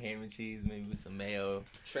quick ham and cheese, maybe with some mayo.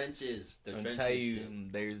 trenches. I'll tell you,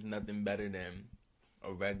 there's nothing better than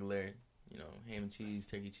a regular, ham and cheese,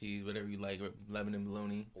 turkey cheese, whatever you like, lemon and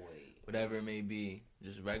bologna, whatever it may be.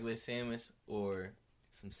 Just regular sandwich or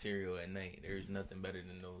some cereal at night. There's nothing better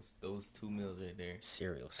than those two meals right there.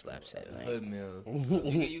 Cereal slaps at night. Hood meal.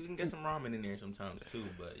 you can get some ramen in there sometimes too,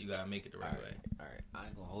 but you gotta make it the right way. All right, I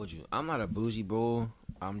ain't gonna hold you. I'm not a bougie bro.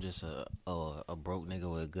 I'm just a broke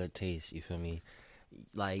nigga with good taste. You feel me?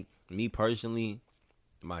 Like me personally,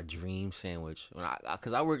 my dream sandwich.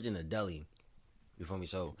 Cause I worked in a deli. You feel me?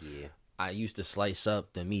 So Yeah. I used to slice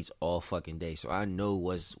up the meats all fucking day, so I know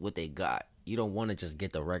what they got. You don't want to just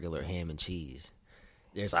get the regular ham and cheese.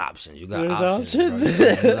 There's options. You got options. Bro.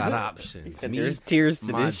 You got options. There's tiers to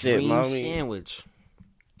this shit, dream mommy. sandwich.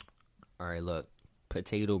 All right, look.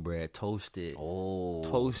 Potato bread, toasted. Oh,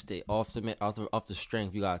 Toasted off the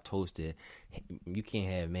strength. You gotta toast it. You can't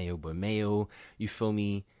have mayo, but mayo. You feel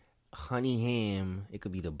me? Honey ham. It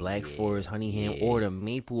could be the Black Forest honey ham or the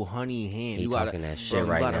maple honey ham. He You gotta talking that shit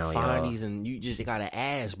right now, You gotta find y'all. these, and you just gotta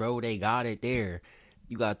ask, bro. They got it there.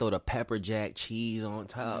 You gotta throw the pepper jack cheese on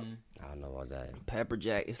top. I don't know about that. Pepper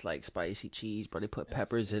jack, it's like spicy cheese, bro. They put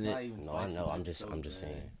peppers in it. No, I know. I'm just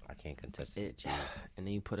saying. I can't contest the cheese. And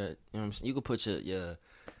then you put you know what I'm saying? You could put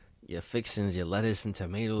your fixings, your lettuce and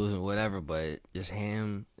tomatoes and whatever, but just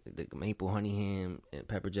ham, the maple honey ham and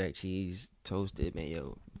pepper jack cheese, toasted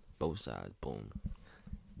mayo, both sides, boom.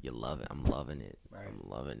 You love it. I'm loving it. Right. I'm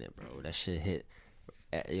loving it, bro. That shit hit,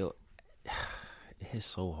 it hit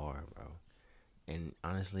so hard, bro. And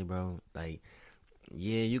honestly, bro, like,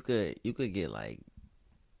 yeah, you could get like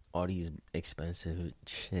all these expensive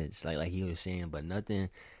shits, like he was saying, but nothing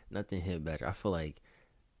hit better. I feel like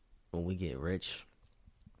when we get rich,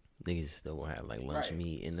 niggas still gonna have like lunch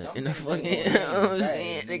meat in the fucking. You know what I'm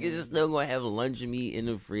saying? Niggas is still gonna have lunch meat in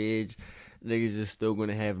the fridge. Niggas is still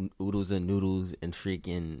gonna have oodles and noodles and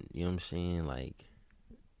freaking. You know what I'm saying? Like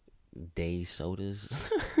day sodas.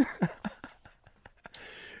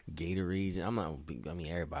 Gatorades. I mean,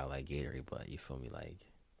 everybody like Gatorade, but you feel me? Like,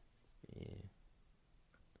 yeah.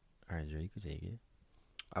 All right, Dre, you can take it.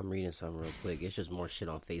 I'm reading something real quick. It's just more shit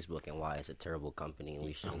on Facebook and why it's a terrible company and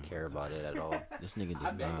we shouldn't care about it at all. This nigga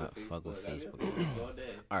does not fuck with Facebook.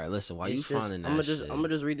 All right, listen. Why you finding that I'm shit? gonna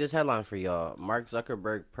just read this headline for y'all. Mark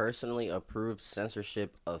Zuckerberg personally approved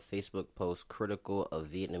censorship of Facebook posts critical of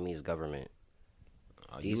Vietnamese government.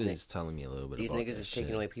 You was telling me a little bit. These about niggas that is shit.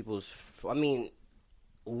 taking away people's. I mean,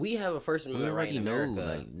 we have a First We Amendment right already in know,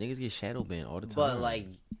 America, like niggas get shadow banned all the time. but like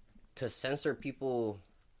to censor people,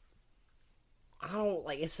 I don't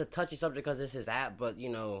like. It's a touchy subject because this is that, but you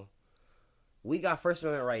know, we got First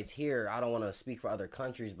Amendment rights here. I don't want to speak for other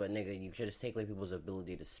countries, but nigga, you should just take away people's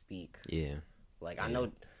ability to speak. yeah, Like I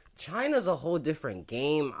know China's a whole different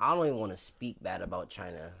game. I don't even want to speak bad about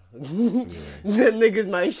China. The niggas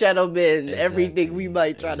might shadow ban everything we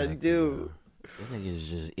might try to do. Bro. This nigga is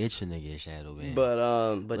just itching to get shadow banned.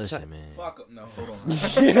 But listen, man. Fuck up. No, hold on.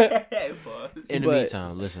 In the but-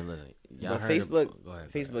 meantime, listen. Y'all But heard Facebook, go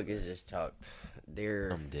ahead, Facebook is just chalked.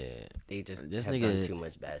 I'm dead. They just This have nigga- done too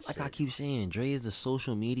much bad Like shit. I keep saying, Dre is the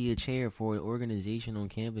social media chair for an organization on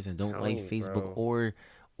campus and don't Telling like you, Facebook bro.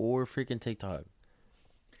 or freaking TikTok.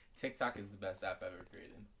 TikTok is the best app ever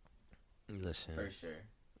created, Listen, for sure.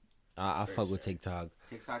 I For fuck with sure. TikTok.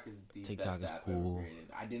 TikTok is the TikTok best is app cool. ever created.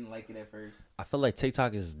 I didn't like it at first. I feel like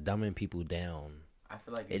TikTok is dumbing people down. I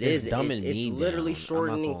feel like It It's is dumbing it's me literally down. I'm not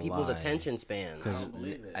shortening gonna people's lie. attention spans. Cause don't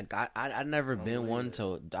believe it. I never been believe one it.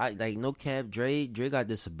 to like no cap. Dre got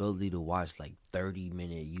this ability to watch like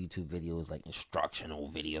 30-minute YouTube videos, like instructional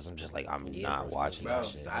videos. I'm just like I'm Yeah, not bro, watching Bro, that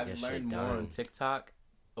shit. get I've shit learned more done. on TikTok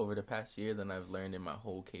over the past year than I've learned in my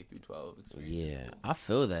whole K through 12 experience. in Yeah, school. I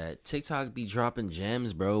feel that TikTok be dropping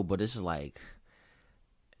gems, bro. But it's like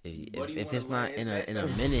What do you if wanna it's not learn? in a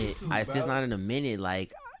It's minute, bro. if it's not in a minute,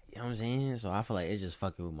 like you know what I'm saying. So I feel like it's just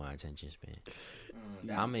fucking with my attention span.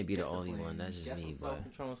 I may be the only one. That's just Get me, some but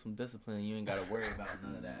self-control and some discipline. You ain't gotta worry about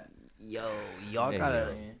none of that. Yo, y'all Yeah, gotta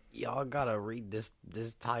man. y'all gotta read this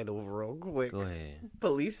title real quick. go ahead.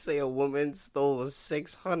 Police say a woman stole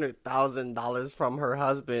 $600,000 from her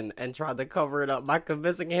husband and tried to cover it up by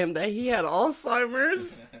convincing him that he had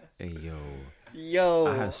Alzheimer's. Hey yo, Yo,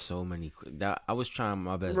 I had so many. I was trying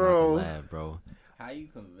my best Bro. not to laugh, bro. How you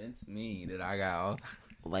convince me that I got all?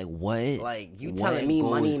 Like what? like you What telling me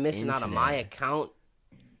money goes missing out into of my that? account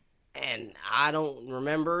and I don't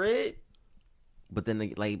remember it? But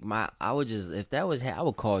then, like I would just if that was, I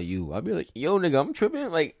would call you. I'd be like, "Yo, nigga, I'm tripping.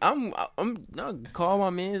 Like, I'm not call my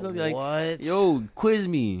mans. I'll be like, What? yo, quiz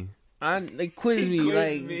me. Quiz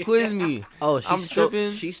me, quiz me. Oh, she I'm stole,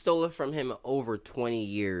 tripping. she stole it from him over 20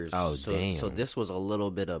 years. Oh, so, damn. So this was a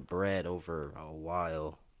little bit of bread over a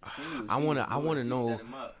while. I wanna know.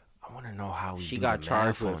 I want to know how we She do got the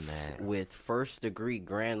charged math on that. with first-degree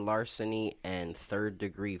grand larceny and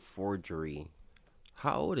third-degree forgery.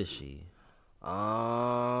 How old is she?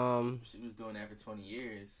 She was doing that for 20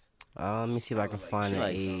 years. Let me see if I can Probably find She the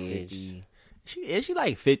like age. 50. She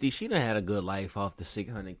like 50. She done had a good life off the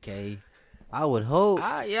 600K. I would hope.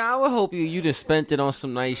 I would hope you just spent it on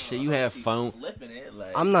some nice shit. You have She fun. flipping it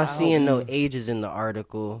like I'm not seeing no ages in the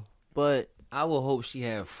article, but I will hope she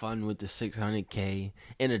had fun with the $600K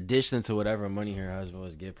in addition to whatever money her husband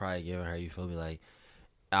was probably giving her. You feel me? Like,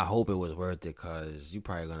 I hope it was worth it because you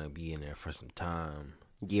probably gonna be in there for some time.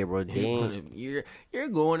 Yeah, bro. You're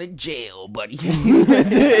going to jail, buddy. Like,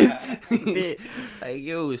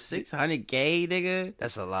 yo, $600K, nigga.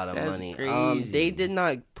 That's a lot of That's money. crazy. They did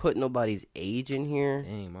not put nobody's age in here.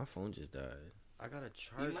 Dang, my phone just died. I got a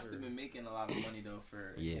charger. He must have been making a lot of money though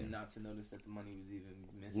for him not to notice that the money was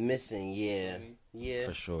even missing. Yeah.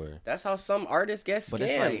 For sure. That's how some artists get scammed. But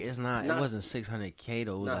it's like it wasn't $600K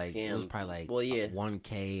though. It was like scammed. it was probably like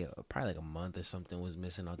 $1K, probably like a month or something was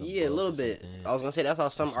missing out the a little book or bit. something. I was gonna say that's how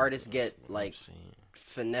some artists get That's what like I'm saying.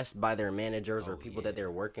 finessed by their managers or people that they're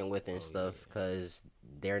working with and stuff because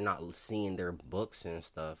they're not seeing their books and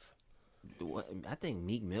stuff. I think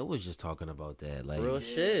Meek Mill was just talking about that. Like Real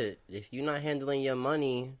shit. If you're not handling your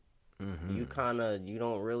money, mhm.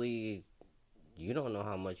 you don't know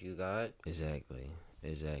how much you got. Exactly.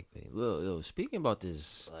 Look, speaking about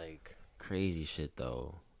this Like crazy shit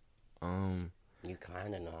though, you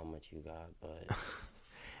kind of know how much you got, but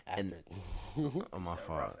and after on my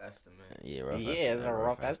fault. Rough estimate. it's a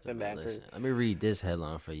rough estimate. Listen, let me read this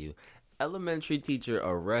headline for you. Elementary teacher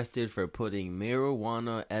arrested for putting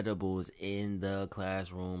marijuana edibles in the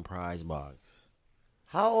classroom prize box.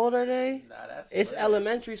 How old are they? Nah, that's It's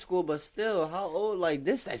elementary school, but still, how old? Like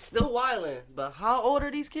this, that's still wildin'. But how old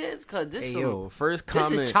are these kids? Cause this, First this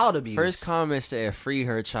comment. is child abuse. First comment said, "Free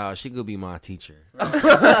her child. She could be my teacher."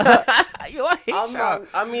 Yo, I hate y'all.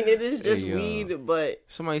 I mean, it is just Hey, yo. weed, but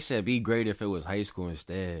Somebody said, "Be great if it was high school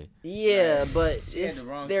instead." yeah, but She had it's the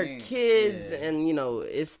wrong they're thing. kids, Yeah. and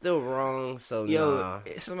it's still wrong. So Yo, nah.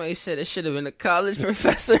 somebody said it should have been a college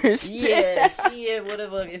professor instead. Yeah, see it,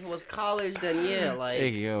 whatever. If it was college, then yeah, like Hey,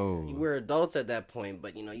 yo. we're adults at that point.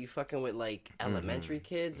 But you fucking with like elementary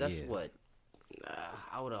kids. That's Yeah. what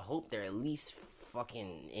I would have hoped they're at least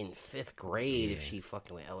fucking in 5th grade if she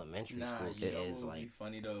fucking with elementary Nah, school you know kids. what would Like, be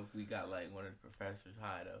funny though if we got like one of the professors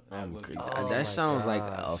high though. That I'm would be cra- Oh my that sounds like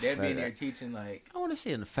gosh. a They'd be in there federal. teaching like I want to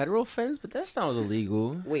say a federal offense, but that sounds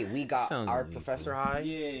illegal. wait, we got Sounds our illegal. professor high.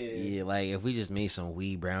 Yeah, like if we just made some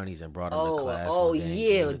weed brownies and brought them to Oh, class. oh one day and yeah,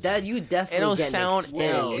 gave it to that them. you It definitely don't getting sound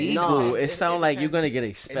expelled. illegal. No, It sound like you're gonna get you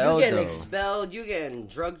expelled getting though. expelled. You getting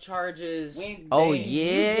drug charges. Oh, You getting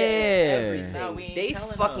yeah. everything. Nah, we ain't They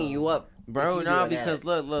telling fucking them. you up. Bro, if you nah, doing because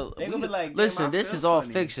that. look, They gonna be like, damn, listen, I this feel is all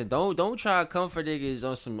funny. fiction. Don't try to comfort niggas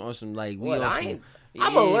on some like we What, on I some. ain't-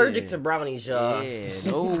 I'm Yeah. allergic to brownies, y'all. Yeah,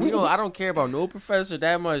 no, we don't. I don't care about no professor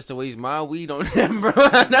that much to waste my weed on them, bro.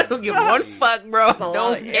 I don't give one fuck, bro. a lot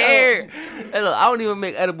Don't of- care. Hey, look, I don't even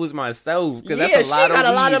make edibles myself because that's a she lot got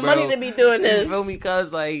of a lot weed, of money bro. to be doing this. You feel me?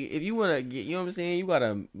 Cause like, if you wanna get, you know what I'm saying, you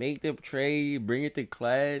gotta make the tray, bring it to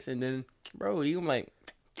class, and then, bro, you like.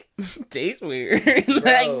 Tastes weird,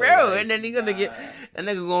 like bro, like, and then he gonna get that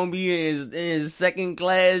nigga gonna be in his second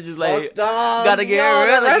class, just like Fucked up. gotta get Yo,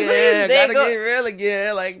 real the rest of again, these gotta nigga- get real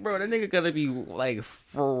again, like bro, that nigga gonna be like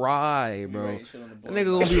fried, bro. Right, shit on the That board,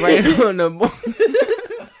 nigga like, gonna be right on the board,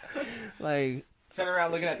 like turn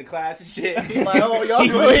around looking at the class and shit. Like, oh, y'all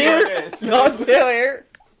still here? Y'all still here?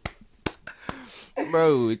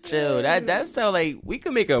 bro, chill. That sound like we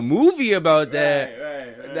could make a movie about that.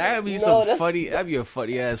 Right. That'd be No, some that's- funny. That'd be a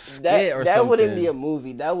funny ass skit That or that something. wouldn't be a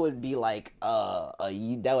movie. That would be like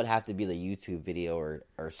that would have to be the YouTube video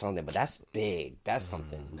or something. But that's big. That's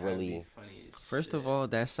something really. First of all,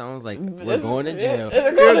 that sounds like we're That's- going to jail.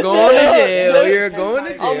 They're You're going to jail. jail. You're going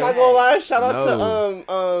to jail. I'm not gonna lie. Shout out No.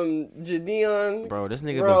 to Jadeon. Bro, this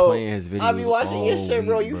nigga Bro, been playing his videos. I be watching your all shit,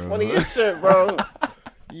 bro. week, You bro. funny as shit, bro.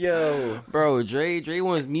 Yo, Bro, Dre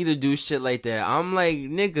wants me to do shit like that. I'm like,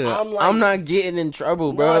 nigga, I'm like- I'm not getting in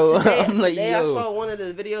trouble, bro. No, today, I'm like, today I yo, saw one of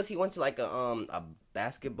the videos. He went to like a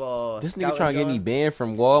basketball. this nigga scouting trying to get me joint. banned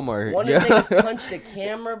from Walmart. One of the niggas punched the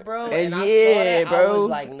camera, bro. And I Yeah, saw that, I bro. was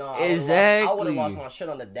like, no, I would have Exactly. lost my shit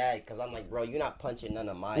on the dad because I'm like, bro, you're not punching none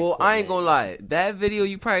of my. Well, I ain't equipment. gonna lie. That video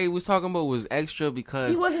you probably was talking about was extra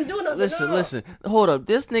because He wasn't doing nothing. listen. Hold up.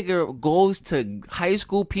 This nigga goes to high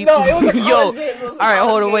school people. No, it was a college Yo, game. It was a all right, college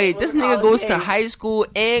hold on, game. wait. It This was a nigga college goes to game. high school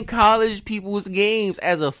and college people's games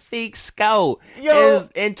as a fake scout. Yo.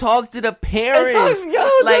 and talk to the parents. Yo,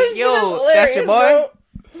 like, this shit yo, is that's your hilarious, boy. bro.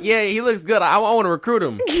 Yeah, he looks good. I want to recruit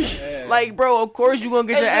him. Like, bro, of course you gonna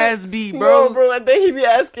get And your then- ass beat, Bro, bro. bro, I think he be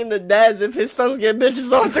asking the dads if his sons get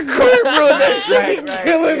bitches off the court, bro. That shit be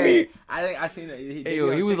killing me. I think I seen it. Hey, yo,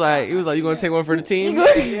 he was like, you gonna take one for the team?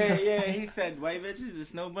 Yeah. He said, "White bitches, the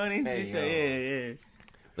snow bunnies." Hey, He said, "Yeah."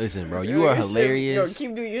 Listen, bro, you are Your shit- hilarious. Yo,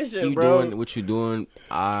 keep doing your shit, Keep bro. doing what you're doing.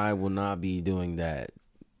 I will not be doing that.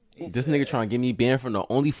 This nigga trying to get me banned from the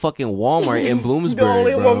only fucking Walmart in Bloomsburg, The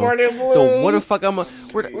only bro. Walmart in So Bloom. what the fuck I'm?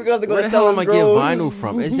 We're gonna have to go where to the hell am Sellers I get Grove. vinyl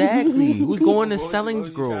from? Exactly. Who's going to Sellings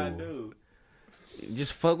What you trying Grove? to do?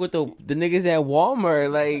 Just fuck with the niggas at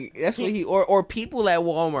Walmart. Like that's what he or people at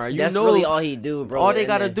Walmart. You That's know, really all he do, bro. all they And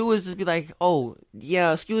gotta then- do is just be like, oh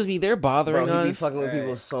yeah, excuse me, they're bothering Bro, he be us. fucking with Right.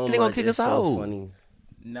 people so And much. they gonna kick It's us so out. funny.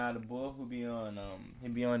 Nah, the boy who be on he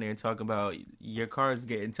be on there and talk about your car's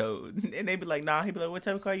getting towed, and they be like, nah, he be like, what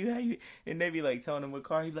type of car you have? And they be like telling him what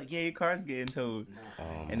car. He be like, yeah, your car's getting towed. Oh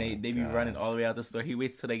And they be running all the way out the store. He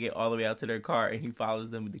waits till they get all the way out to their car, and he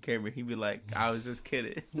follows them with the camera. He be like, I was just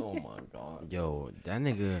kidding. Oh my god. Yo, that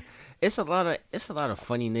nigga, it's a lot of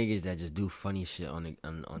funny niggas that just do funny shit on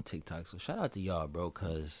TikTok. So shout out to y'all, bro,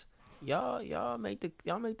 cause y'all make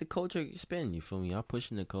the culture spin. You feel me? Y'all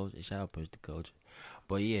pushing the culture. Shout out push the culture.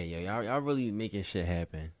 But yeah, y'all really making shit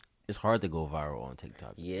happen. It's hard to go viral on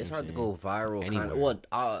TikTok. Yeah, it's You know hard to what I'm go viral. Kind of. Anywhere.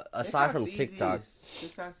 Well, aside from TikTok,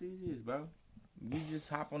 TikTok's easiest, bro. You just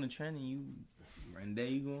hop on the trend and one day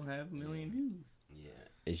you gonna have 1 million views. saying?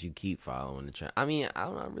 Yeah, is you keep following the trend. I mean, I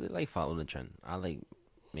don't really like following the trend. I like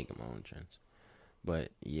making my own trends. But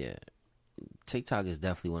yeah, TikTok is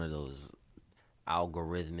definitely one of those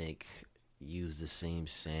algorithmic, use the same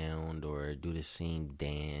sound or do the same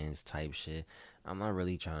dance type shit. I'm not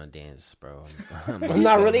really trying to dance, bro. I'm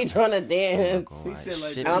not really trying to dance. He said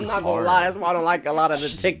like Shit that. And I'm be not gonna hard. lie, that's why I don't like a lot of the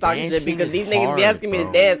TikTok shit Dancing because is these niggas be hard, asking me to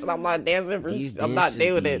bro. dance and I'm not dancing for. I'm not dances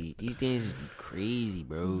doing be- it. These dances be crazy,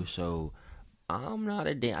 bro. So I'm not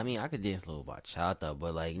a dance. I mean, I could dance a little bachata,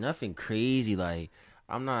 but like nothing crazy. Like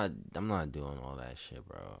I'm not doing all that shit,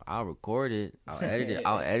 bro. I'll record it. I'll edit it.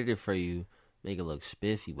 I'll edit it for you, make it look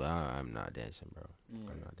spiffy. But I'm not dancing, bro.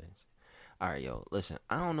 I'm not dancing. All right, yo. Listen,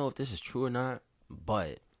 I don't know if this is true or not,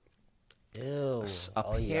 but Ew. apparently,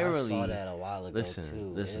 Oh yeah, I saw that a while ago listen,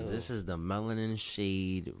 too. listen. Ew. This is the Melanin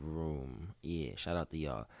Shade Room. Yeah, shout out to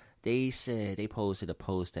y'all. They posted a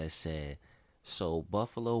post that said, "So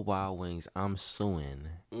Buffalo Wild Wings, I'm suing.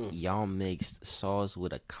 Y'all mixed sauce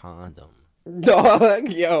with a condom." Dog,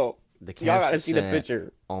 yo. The Y'all gotta caption see the said,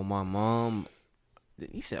 picture. "On my mom."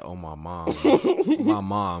 He said, "On my mom, my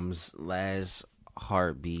mom's last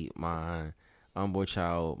heartbeat, my unborn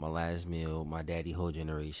child, my last meal, my daddy whole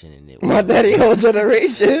generation, and it My daddy whole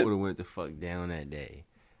generation. would have went the fuck down that day."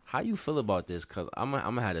 How you feel about this? Cause I'm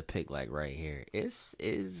gonna have to pick like right here. It's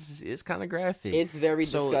kind of graphic. It's very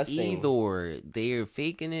so disgusting. either they're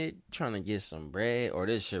faking it, trying to get some bread, or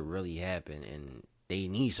this shit really happened and they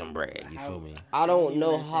need some bread. You feel me? I don't You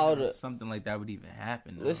know understand how to. something like that would even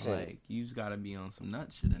happen. Though. Listen. Like you just gotta be on some nut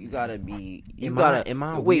shit. You gotta be. You Am gotta.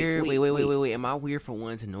 I wait, weird? Wait. Am I weird for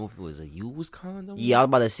wanting to know if it was a used condom? Yeah, I was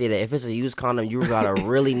about to say that if it's a used condom, you gotta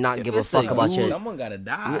really not If give a it's fuck a about used- your. Someone gotta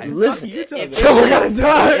die. Listen, Fuck you talking if about? someone gotta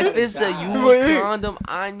die. If it's a used Wait. condom,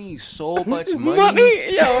 I need so much money.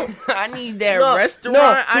 Money, yo. I need that No, restaurant.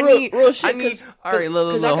 no, I real- need. real shit, I need. 'cause- All right,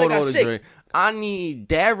 look, 'cause I hold got on, sick. Dre. I need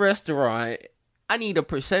that restaurant. I need a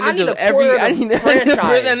percentage I need of a every. quarter I of need the a franchise.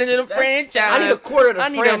 percentage of the franchise. I need a quarter of the I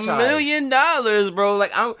need franchise. $1 million, bro.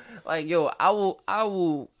 Like I'm. Like yo, I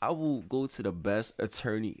will go to the best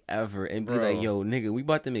attorney ever and be Bro. like, yo, nigga, we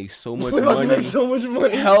about to make so much We about to money. make so much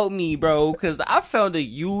money. Help me, bro, because I found a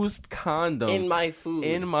used condom In my food.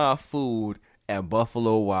 in my food at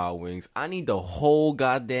Buffalo Wild Wings. I need the whole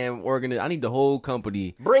goddamn I need the whole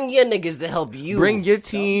company. Bring your niggas to help you. Bring your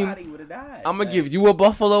team. Somebody would've died. I'm gonna give you a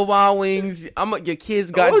Buffalo Wild Wings. Your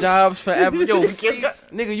kids got jobs forever. Yo, Your kids free,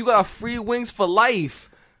 nigga, you got free wings for life.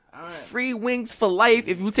 Free wings for life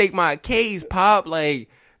if you take my case, pop. Like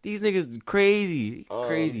these niggas crazy,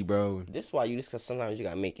 crazy, bro. This is why you just cause sometimes you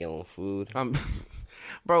gotta make your own food.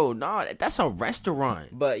 Bro, nah, that's a restaurant.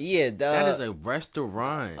 But yeah, That is a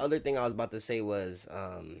restaurant. other thing I was about to say was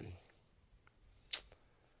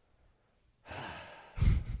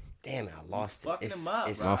damn it, I lost it. fucking It's, them up,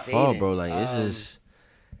 it's bro. My fault, fading. bro. Like it's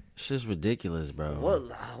just ridiculous, bro.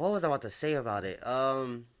 What was I about to say about it?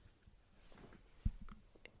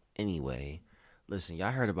 Anyway, listen,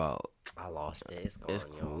 y'all heard about. I lost it. It's gone, It's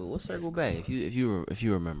yo. cool. We'll circle It's back gone. if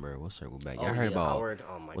you remember. We'll circle back. Y'all Oh, heard yeah, about Howard?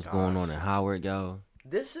 Oh my what's gosh. going on in Howard, yo.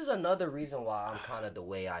 This is another reason why I'm kind of the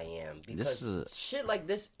way I am because is shit like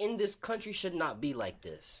this in this country should not be like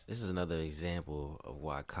this. This is another example of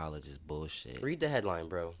why college is bullshit. Read the headline,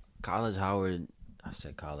 bro. College Howard. I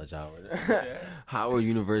said College Howard. Howard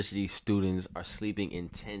University students are sleeping in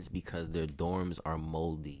tents because their dorms are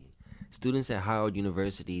moldy. Students at Howard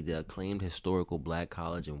University, the acclaimed historical black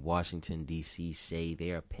college in Washington, D.C., say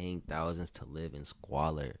they are paying thousands to live in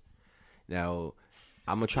squalor. Now,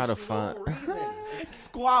 I'm going to try to find...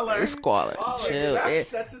 Squalor. It's squalor. Chill. That's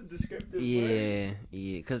such a descriptive word.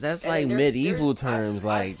 Yeah, cause that's And like there's- medieval there's- I've- terms. I've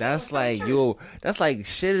Like seen that's like pictures. that's like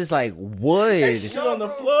shit is like wood. Shit on the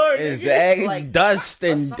floor. nigga. Exactly, Like, dust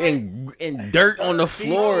and, aside- and dirt on the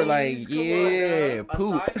floor. Like come on, yeah, dog.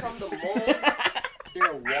 poop. Aside from the mold,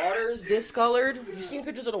 their water's discolored. You seen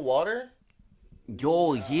pictures of the water?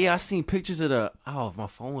 Yo, yeah, I seen pictures of the. Oh, if my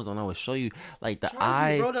phone was on, I would show you. Like the Charger,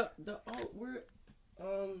 eye. bro,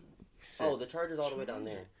 the charger's all the way down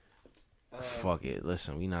there. Fuck it.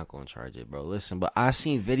 Listen, we not gonna charge it, bro. Listen, but I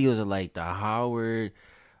seen videos of like the Howard.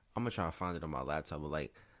 I'm gonna try to find it on my laptop, but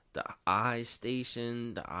like the eye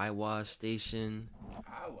station, the eye wash station.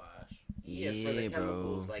 Eye wash. Yeah, Yeah, for the bro.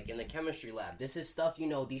 chemicals, like in the chemistry lab. This is stuff,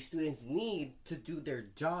 these students need to do their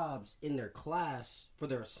jobs in their class for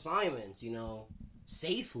their assignments,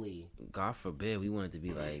 safely. God forbid we wanted to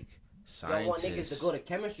be like Y'all want niggas scientists. to go to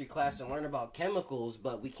chemistry class and learn about chemicals,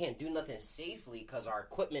 but we can't do nothing safely because our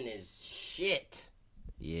equipment is shit.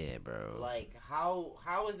 Yeah, bro. Like,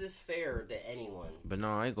 how is this fair to anyone? But no,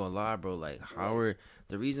 I ain't gonna lie, bro. Like Howard,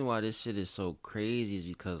 the reason why this shit is so crazy is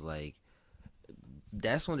because like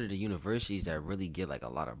that's one of the universities that really get like a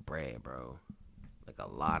lot of bread, bro. Like a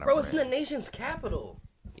lot of Bro, bread. it's in the nation's capital.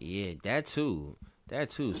 Yeah, that too.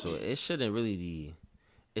 So it shouldn't really be.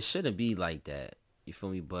 It shouldn't be like that. You feel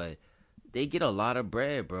me? But they get a lot of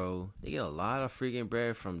bread, bro. They get a lot of freaking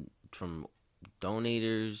bread from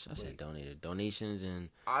donators. I said donations and.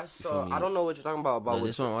 I feel me? I don't know what you're talking about. Look,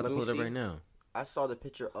 this one I'm about to pull it up right now. I saw the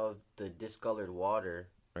picture of the discolored water.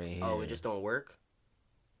 Right here. Oh, it just don't work?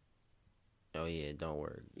 Oh yeah, it don't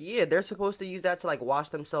work. Yeah, they're supposed to use that to like wash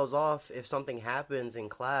themselves off if something happens in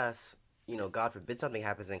class. God forbid something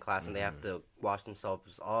happens in class and they have to wash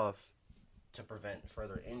themselves off to prevent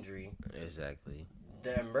further injury. Exactly.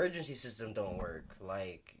 The emergency system don't work.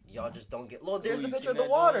 Like, y'all just don't get. Look, there's Oh, the you picture seen of the that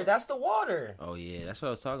water. joint? That's the water. Oh yeah, that's what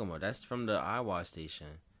I was talking about. That's from the eye wash station.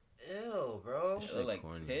 Ew, bro. Shit Look like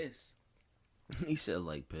corny. piss. He said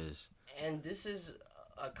like piss. And this is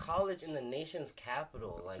a college in the nation's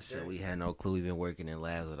capital. Like, So they're- we had no clue we've been working in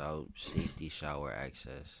labs without safety shower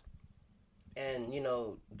access. and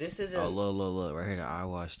this isn't. Oh look, right here the eye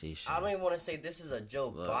wash station. I don't even want to say this is a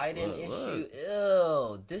Joe Look, Biden look, issue.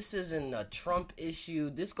 look. Ew, this isn't a Trump issue.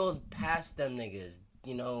 This goes past them niggas.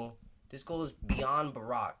 This goes beyond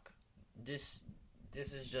Barack. This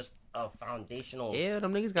is just a foundational Yeah,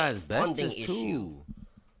 them niggas got funding asbestos issue. too.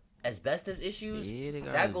 asbestos issues. Yeah, they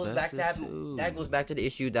got that goes back to asbestos, too. that goes back to the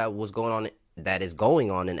issue that was going on. That is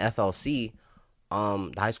going on in FLC.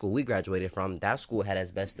 The high school we graduated from. That school had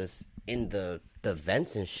asbestos in the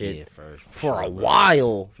vents and shit Yeah, for sure, a bro.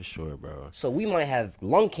 while. For sure, bro. So we might have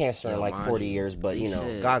lung cancer in Yo, like mind 40 you, years, but they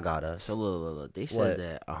said- God got us. So look. They said What?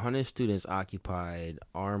 that 100 students occupied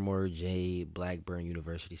Armour J. Blackburn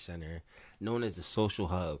University Center, known as the Social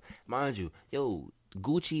Hub. Mind you,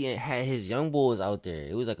 Gucci had his young boys out there.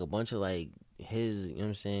 It was like a bunch of like his, you know what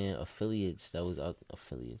I'm saying, affiliates that was out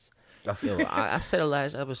affiliates. Yo, I said it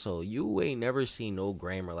last episode. You ain't never seen no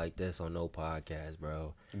grammar like this on no podcast,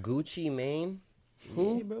 bro. Gucci Mane.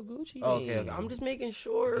 Yeah, bro, Gucci. Oh, okay. I'm just making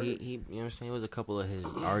sure. He, you know what I'm saying? It was a couple of his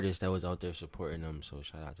artists that was out there supporting them, so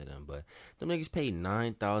shout out to them. But them niggas paid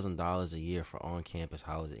 $9,000 a year for on-campus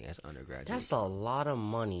housing as undergraduates. That's a lot of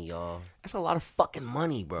money, y'all. That's a lot of fucking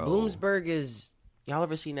money, bro. Bloomsburg is Y'all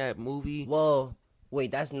ever seen that movie? well. Wait,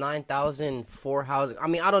 that's 9,000 for housing. I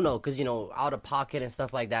mean, I don't know, cause out of pocket and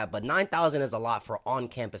stuff like that. But 9,000 is a lot for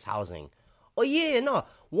on-campus housing. Oh yeah, no.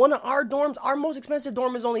 One of our dorms, our most expensive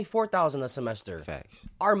dorm is only 4,000 a semester. Facts.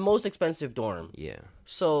 Our most expensive dorm. Yeah.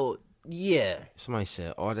 So yeah, Somebody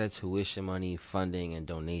said all that tuition money, funding, and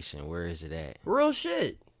donation. Where is it at? real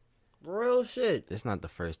shit. Real shit. It's not the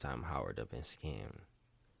first time Howard have been scammed.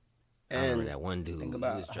 I And remember that one dude. Think He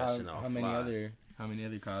about was dressing all how many fly. how many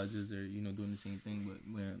other colleges are doing the same thing, but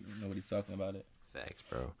nobody's talking about it. Facts,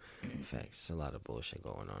 bro. Facts. There's a lot of bullshit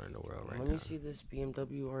going on in the world right let now. me see this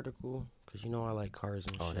BMW article, cause I like cars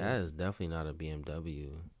and Oh, shit. that is definitely not a BMW.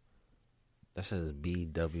 That says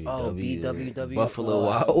BWW. Oh, BWW. Buffalo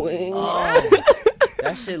Wild Wings. Oh,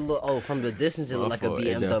 that shit look. Oh, from the distance it look like a Buffalo,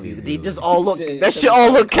 it definitely BMW. They do. just all look. That shit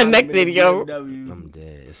all look connected, yo. I'm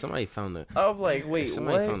dead. If somebody found the I'm like, wait, if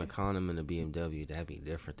somebody what? found a condom in a BMW, that'd be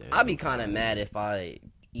different. Than I'd be kind of mad if I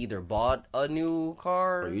either bought a new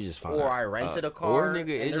car Or you just found or a- I rented a or, car nigga,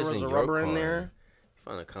 it's and there just was in a your rubber in car. there.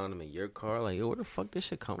 Found a condom in your car, like yo, where the fuck this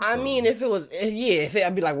shit come I from? mean, if it was,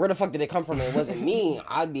 I'd be like, where the fuck did it come from? And it wasn't me.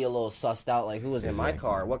 I'd be a little sussed out, like, who was in my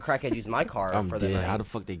car? What crackhead used my car I'm for the dead. night? How the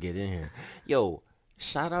fuck they get in here? Yo,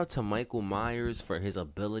 shout out to Michael Myers for his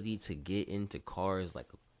ability to get into cars like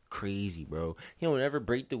crazy, bro. He don't ever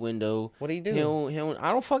break the window. What do he do? He don't.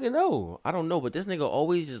 I don't fucking know. I don't know. But this nigga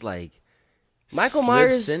always just like Michael slips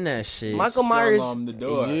Myers in that shit. Michael Myers. Strong arm the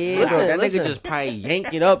door. Yeah, Listen, bro, that listen. nigga just probably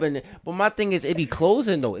yank it up, but my thing is, it be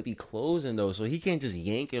closing though. It be closing though, so he can't just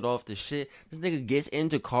yank it off the shit. This nigga gets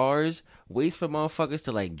into cars, waits for motherfuckers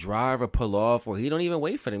to like drive or pull off, or he don't even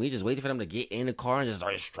wait for them. He just waiting for them to get in the car and just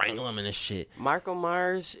start strangling them and this shit. Michael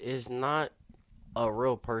Myers is not a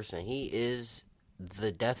real person. He is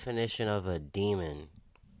the definition of a demon.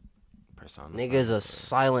 Nigga's a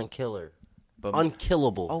silent killer. But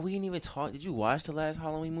Unkillable. oh, we didn't even talk. Did you watch the last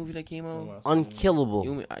Halloween movie that came out?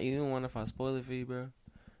 Unkillable. You don't want if I spoil it for you, bro?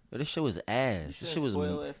 Yo, this shit was ass. This shit was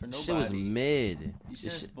spoil it for this shit was nobody. mid. You This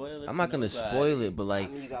shouldn't shit- spoil it I'm for not gonna nobody. spoil it, but like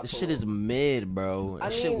I mean, you got this pull shit is mid, bro.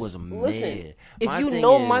 This shit was listen, mid. if My you thing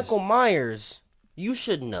know is- Michael Myers, you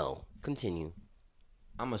should know. Continue.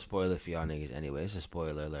 I'm gonna spoil it for y'all niggas anyway. It's a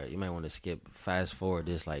spoiler alert. You might want to fast forward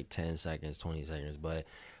this like 10 seconds, 20 seconds. But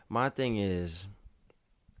my thing is,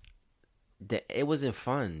 it wasn't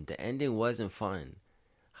fun. The ending wasn't fun.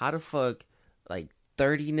 How the fuck, like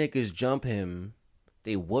 30 niggas jump him,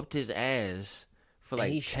 they whooped his ass for And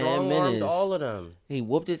like he 10 strong-armed minutes. all of them. He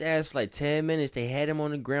whooped his ass for like 10 minutes. They had him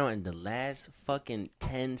on the ground in the last fucking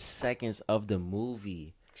 10 seconds of the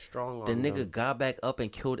movie. Strong The armed nigga him. got back up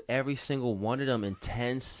and killed every single one of them in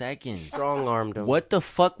 10 seconds. Strong armed him. What the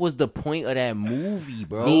fuck was the point of that movie,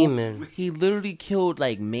 bro? Demon. He literally killed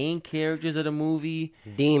like main characters of the movie.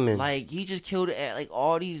 Demon. Like he just killed like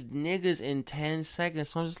all these niggas in 10 seconds.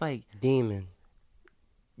 So I'm just like, Demon.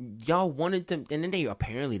 y'all wanted them, and then they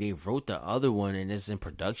wrote the other one and it's in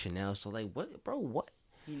production now. So like, what, bro? What?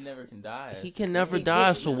 He never can die. He can never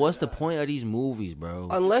die. So what's the point of these movies, bro?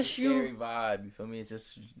 Unless Scary you vibe. You feel me? It's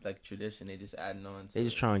just like tradition. They just adding on to They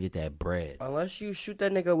just trying to get that bread. shoot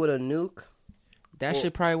that nigga with a nuke. That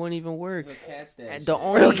shit probably wouldn't even work. catch that. The shit.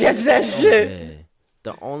 only He'll catch that shit.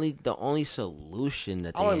 Yeah. The only solution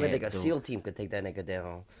that I they don't even had, think a though- SEAL team could take that nigga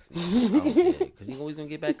down. because he's always gonna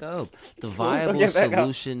get back up. The viable get back up.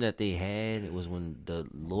 solution that they had was when the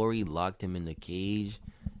Lori locked him in the cage,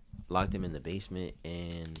 locked him in the basement,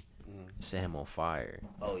 and set him on fire.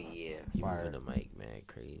 Oh yeah, You fire. moving the mic, man,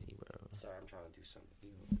 crazy, bro. Sorry, I'm trying to do something.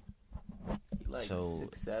 Like So,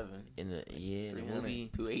 6'7". In the the movie,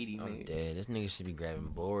 280, I'm nigga. dead. This nigga should be grabbing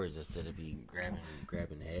boards instead of be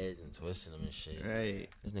grabbing heads and twisting them and shit. Right.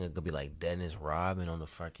 This nigga could be like Dennis Rodman on the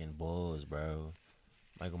fucking Bulls, bro.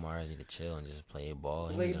 Michael Myers need to chill and just play ball.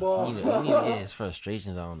 He Play need to- ball. He need to get his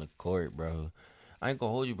frustrations out on the court, bro. I ain't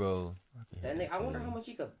gonna hold you, bro. That nigga, I wonder how much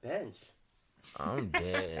he could bench. I'm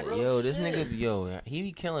dead. Real Yo, this shit. nigga, he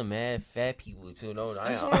be killing mad fat people too. No, I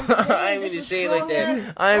That's ain't, what I'm saying. I ain't This really is say it like strong that. ass- I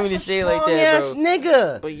ain't that's really a say it like strong that, ass bro.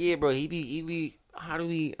 nigga. But yeah, bro, he be. How do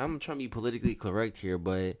we? I'm trying to be politically correct here,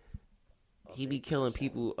 but he be killing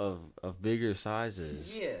people of bigger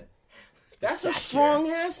sizes. Yeah. That's a strong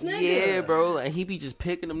ass nigga. Yeah, bro. Like, he be just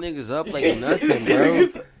picking them niggas up like nothing, bro.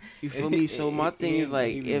 You feel me? So my thing is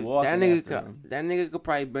like, He be if walking that after him. nigga could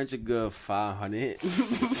probably bench a good 500.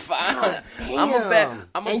 500. Damn.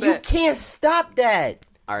 I'm a and bet. you can't stop that.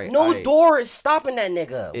 All right, No all right. door is stopping that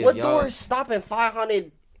nigga. If What y'all- door is stopping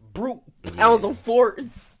 500 brute pounds of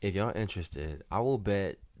force? If y'all interested, I'll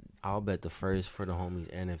bet the first for the homies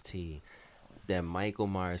NFT that Michael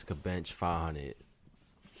Myers could bench 500.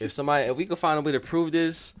 If we could find a way to prove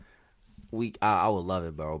this, I would love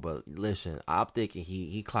it, bro. But listen, I'm thinking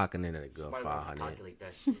he clocking in at a good Somebody want to 500. calculate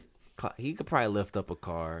that shit. He could probably lift up a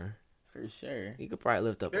car. For sure. He could probably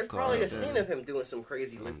lift up There's a car. probably a scene of him doing some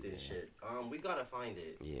crazy lifting shit. We gotta find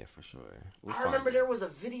it. Yeah, for sure. We'll I find remember it. there was a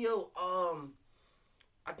video.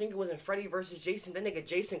 I think it was in Freddy versus Jason. That nigga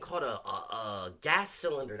Jason caught a gas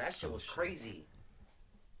cylinder. That shit was crazy.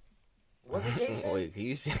 Was it Jason? Wait, can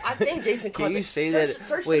you say? I think Jason caught Can you the- say search- that?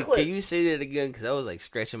 search the Wait, clip. can you say that again? Because I was like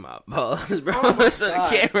scratching my balls, bro. Oh my So the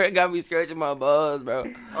God. camera got me scratching my balls, bro.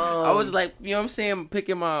 I was like, you know what I'm saying?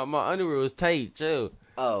 Picking my underwear was tight, chill.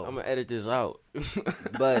 Oh, I'm gonna edit this out.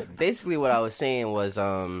 but basically what I was saying was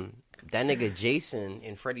that nigga Jason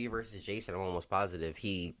in Freddy versus Jason, I'm almost positive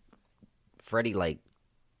Freddy like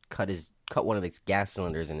cut one of the gas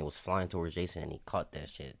cylinders and it was flying towards Jason and he caught that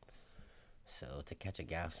shit. So to catch a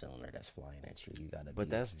gas cylinder that's flying at you, you gotta. But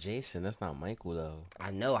that's Jason. That's not Michael though.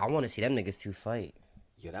 I know. I want to see them niggas two fight.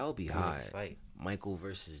 Yo, that would be Two hot. niggas fight. Michael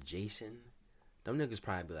versus Jason. Them niggas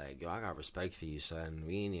probably be like, yo, I got respect for you, son.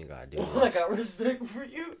 We ain't even gotta do I this. got respect for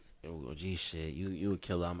you. Yo, G shit. You a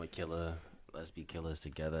killer. I'm a killer. Let's be killers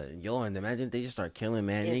together. Yo, and imagine if they just start killing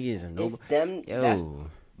mad niggas and If nobody. them, that's, Yo,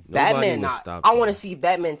 Batman, would not. stop I him. want to see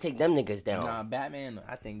Batman take them niggas down. Nah, Batman.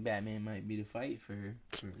 I think Batman might be the fight for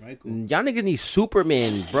Michael. Y'all niggas need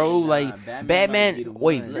Superman, bro. Like Batman might be the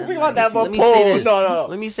Wait, one. let We me, about to have a let me poll. say this. No.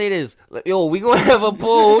 Let me say this. Yo, we gonna have a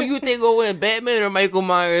poll. Who you think gonna win, Batman or Michael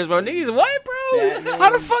Myers, bro? Niggas, what, bro? Batman. How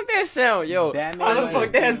the fuck that sound, yo? Batman How the might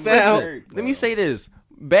fuck be that the sound? berserk, Let me bro. say this.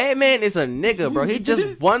 Batman is a nigga, bro. He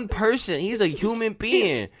just one person. He's a human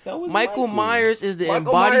being. So was Michael Michael. Myers is the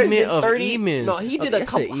Michael Myers embodiment did of 30 Eamon. No, he did Okay, a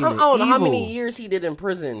couple. said I don't know how evil. many years he did in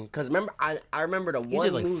prison. Cause remember, I remember the He one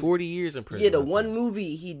did like movie. 40 years in prison. Yeah, the I think. one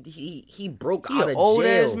movie he broke He out an of old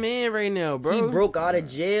jail. ass man right now, bro. He broke out of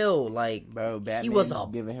jail. Like, Bro, Batman he was a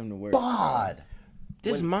giving him the work. bod.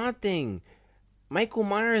 This is my thing. Michael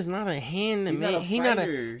Myers not a hand to He's not man. a He not a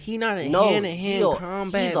fighter. he not a No, hand to hand he's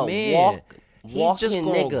combat a man. He's just walking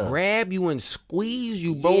gonna nigga. grab you and squeeze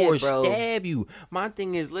you, bro, Yeah, or bro. stab you. My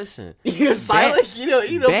thing is, listen. You're silent. You know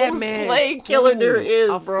the most plain killer there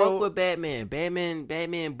is, I bro. fuck with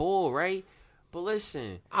Batman bull, right? But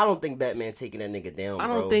listen, I don't think Batman taking that nigga down. I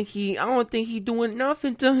bro. don't think he doing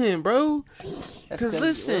nothing to him, bro. Cause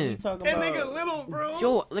listen, little, bro.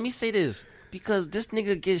 yo, let me say this because this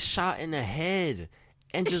nigga gets shot in the head.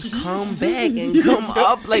 And just come back and come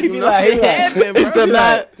up like nothing happened, bro. It's the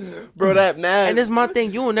mad, bro. That mad. And this my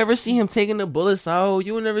thing. You will never see him taking the bullets out.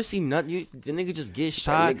 You will never see nothing. The nigga just get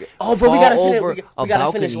shot. Oh, bro, we gotta fall finish. over We a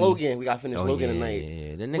gotta finish balcony. Logan. We gotta finish Oh, Logan yeah, tonight.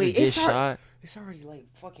 yeah. That nigga Wait, get it's shot. It's already like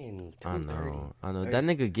fucking I 2:30. know. That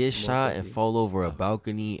nigga get shot and fall over a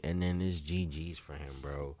balcony, and then it's GG's for him,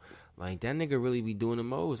 bro. Like that nigga really be doing the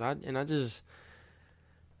most. I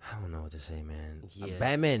don't know what to say, man. Yeah.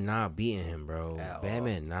 Batman not beating him, bro. At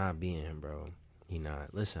Batman not beating him, bro. He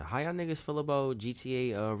not. Listen, how y'all niggas feel about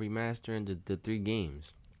GTA remastering the 3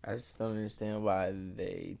 games? I just don't understand why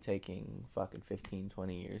they taking fucking 15,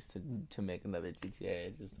 20 years to make another GTA.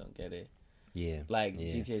 I just don't get it. Yeah. Like Yeah.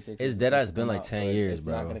 GTA 6. It's is dead supposed ass to been come like out 10 for- years, it's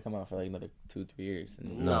bro. not gonna come out for like another 2-3 years.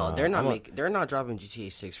 And No, they're not I'm a- making. They're not dropping GTA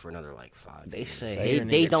 6 for another like 5. They years. say, they, hey,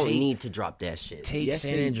 they nigga, don't take- need to drop that shit. Take Yes,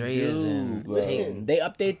 San they Andreas do, and bro. Listen. They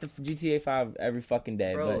update the GTA 5 every fucking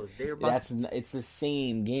day, Bro, but they're about- it's the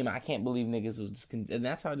same game. I can't believe niggas was just and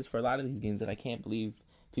that's how it is for a lot of these games. That I can't believe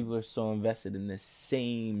people are so invested in the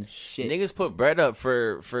same shit. niggas put bread up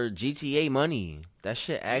for GTA money. That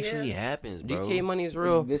shit actually happens, bro. GTA money is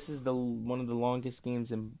real. This is the one of the longest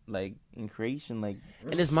games in creation. Like,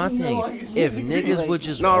 And it's my thing. If niggas would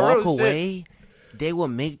just No, walk real shit. away, they will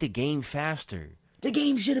make the game faster. the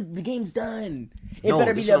game's done. It No,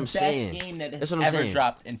 better be that's the what I'm best saying. game that That's has what I'm ever saying.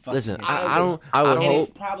 dropped in fucking Listen, history. I would and hope.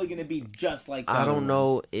 it's probably gonna be just like the I other don't ones.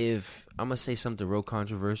 know if I'm gonna say something real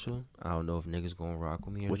controversial. I don't know if niggas gonna rock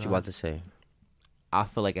with me or What not. you about to say? I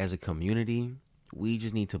feel like as a community, we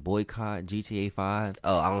just need to boycott GTA 5.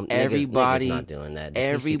 Oh, I don't. Everybody, niggas not doing that. The PC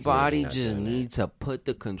everybody community not just doing that. need to put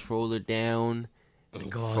the controller down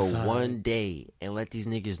for one day and let these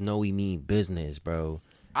niggas know we mean business, bro.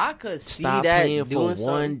 I could see Stop that playing doing for one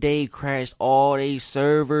something. day, crash all they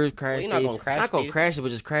servers, crash. you're not they- gonna crash not gonna these. crash it, but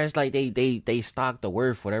just crash like they stock the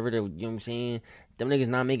worth, whatever. You know what I'm saying? Them niggas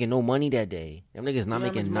not making no money that day. Them niggas not You know how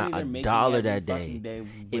much making money not they're a making dollar every that fucking day. day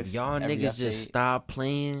If with y'all every niggas just update? stop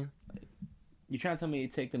playing, You're trying to tell me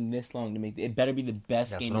it take them this long to make it better be the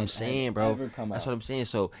best that's game what I'm that's saying, bro. ever come That's out. what I'm saying.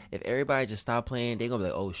 So if everybody just stop playing, they gonna be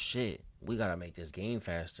like, oh shit, we gotta make this game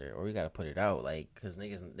faster, or we gotta put it out, like, cause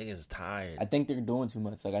niggas is tired. I think they're doing too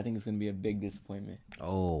much. Like, I think it's gonna be a big disappointment.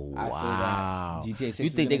 Oh I feel that wow! GTA 6 You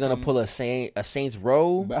is think they're gonna gonna come- pull a Saints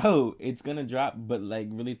Row? Bro, it's gonna drop, but like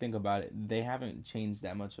really think about it. They haven't changed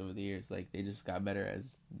that much over the years. Like, they just got better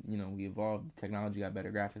as we evolved. Technology got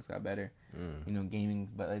better, graphics got better. Gaming,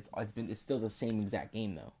 but it's still the same exact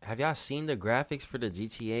game though. Have y'all seen the graphics for the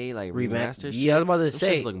GTA like Remastered? remastered? Yeah, I was about to Them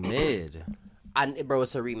say. shits look mid. Bro,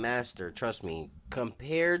 it's a remaster. Trust me.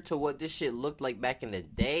 Compared to what this shit looked like back in the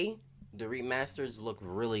day, the remasters look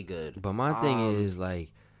really good. But my thing is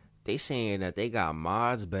like, they saying that they got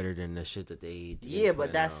mods better than the shit that they. Yeah, but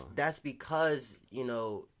putting that's out. because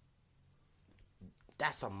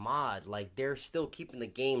that's a mod. Like, they're still keeping the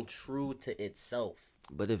game true to itself.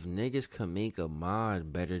 But if niggas can make a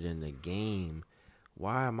mod better than the game,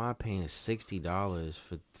 why am I paying $60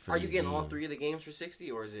 for? Are you this getting all game? 3 of the games for 60,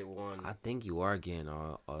 or is it one? I think you are getting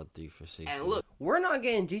all 3 for $60. And look, we're not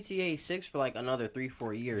getting GTA 6 for like another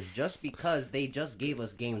 3-4 years just because they just gave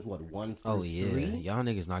us games, what, 1 through Oh yeah, 3? y'all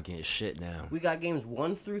niggas not getting shit now. We got games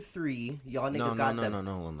 1 through 3. Y'all niggas No, got no, them.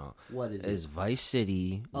 no. What is It's it? Vice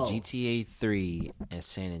City, Oh. GTA 3, and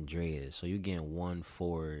San Andreas. So you getting 1,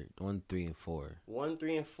 3, and 4. 1,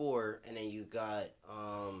 3, and 4, and then you got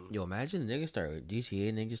Yo, imagine the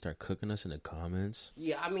niggas start cooking us in the comments.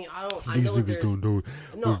 yeah, I mean, I These know niggas there's don't know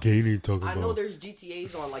no, what game they talking I know about. there's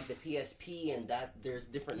GTAs on like the PSP and that there's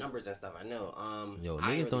different numbers and stuff. I know. Yo,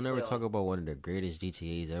 I ain't niggas don't really ever play talk all- about one of the greatest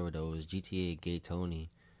GTAs ever though. It was GTA Gay Tony.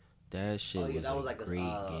 That shit Oh yeah, was, that was a like great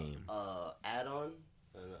a game. add-on.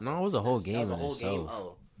 No, it was a whole That game was a in whole game.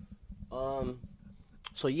 itself. Oh.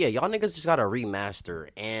 So yeah, y'all niggas just got a remaster,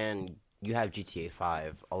 and you have GTA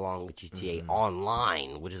 5 along with GTA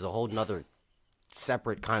Online, which is a whole nother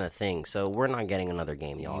separate kind of thing. So we're not getting another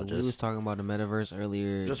game, y'all. We was Just talking about the metaverse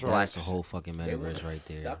earlier. Just That's relax. the whole fucking They metaverse were right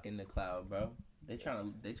there. Stuck in the cloud, bro. They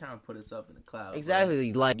trying to put us up in the cloud. bro.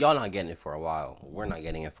 exactly like y'all not getting it for a while. We're not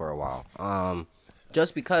getting it for a while.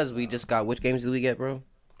 Just because we just got which games did we get, bro?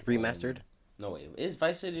 Remastered. No, wait, is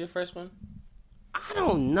Vice City the first one? I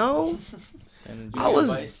don't know. San I was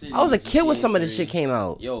Vice City, I was a kid when GTA some of this 3. shit came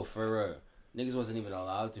out. Yo, for real. Niggas wasn't even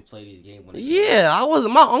allowed to play these games when they Yeah, I was.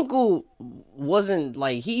 My uncle wasn't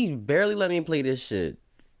like he barely let me play this shit.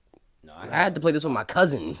 No, I had to play this with my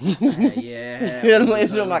cousin. yeah. You had to play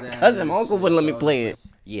this with my cousin. My uncle wouldn't let me play it.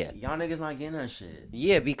 Yeah, Y'all niggas not getting that shit.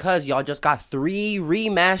 yeah, because y'all just got 3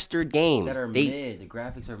 remastered games. That are They- mid. The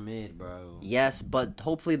graphics are mid, bro. Yes, but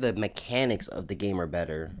hopefully the mechanics of the game are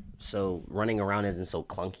better, so running around isn't so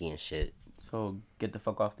clunky and shit. So get the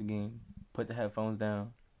fuck off the game. Put the headphones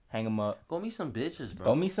down. Hang them up. Go meet some bitches, bro.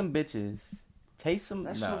 Go meet some bitches. Taste some.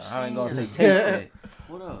 That's Nah, what I'm I ain't gonna say saying. taste it.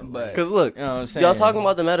 What up? But Cause look, you know what I'm saying? y'all talking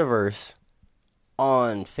about the metaverse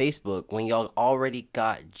on Facebook when y'all already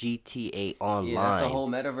got GTA Online. Yeah, that's the whole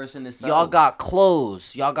metaverse in itself. Y'all got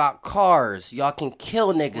clothes. Y'all got cars. Y'all can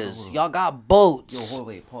kill niggas. hold on. Y'all got Yo, boats. hold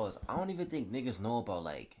wait, pause. I don't even think niggas know about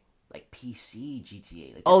like PC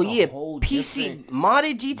GTA. Like, Oh that's a yeah, whole PC different-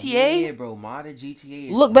 modded GTA Yeah, bro, modded GTA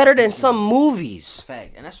is look better than different. some movies.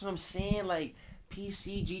 Fact, and that's what I'm saying. Like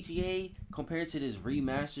PC GTA compared to this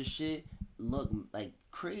remastered shit, look like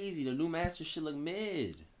crazy. The new master shit look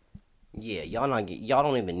mid. Yeah, y'all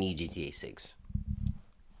don't even need GTA 6.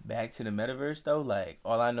 Back to the metaverse though. Like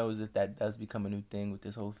all I know is if that does become a new thing with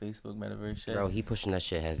this whole Facebook metaverse shit, Bro, he pushing that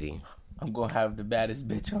shit heavy. I'm gonna have the baddest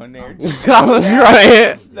bitch on there.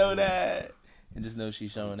 Right. Just know that. And just know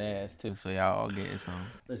she's showing ass too. So y'all all getting some.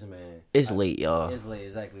 Listen, man, It's late, y'all. it's late.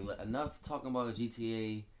 Exactly. Enough talking about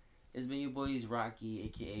GTA. It's been your boys Rocky,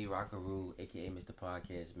 aka Rockaroo, aka Mr.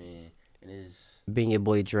 Podcast, man. And it's Being your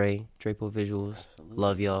boy Dre, Drapo Visuals. absolutely.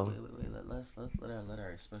 Love y'all. Wait. Let's let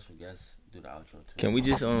our special guest do the outro too. Can we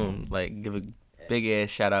just like give a big ass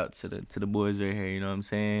shout out to the boys right here? You know what I'm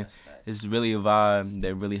saying? That's fact. It's really a vibe.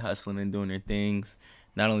 They're really hustling and doing their things.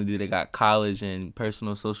 Not only do they got college and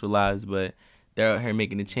personal social lives, but they're out here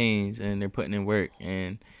making a change and they're putting in work.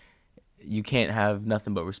 And you can't have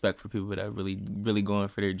nothing but respect for people that are really going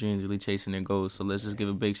for their dreams, really chasing their goals. So let's just give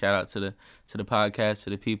a big shout out to the podcast, to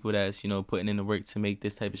the people that's putting in the work to make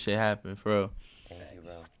this type of shit happen. For real. Thank you,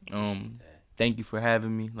 bro. Thank you for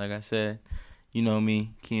having me. Like I said, you know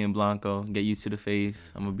me, Kian Blanco. Get used to the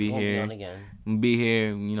face. I'm gonna be Won't here. on again. I'm gonna be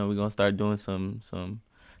here. We're gonna start doing some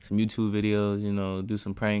YouTube videos. Do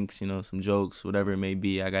some pranks. Some jokes, whatever it may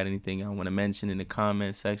be. I got anything I want to mention in the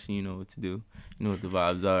comment section. You know what to do. You know what the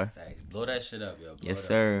vibes are. Facts. Blow that shit up, yo. Blow Yes, it up.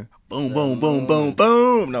 sir. Boom, boom, boom, boom,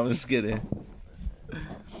 boom. No, I'm just kidding. Wait,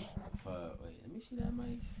 let me see that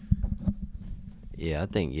mic. Yeah, I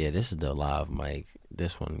think this is the live mic.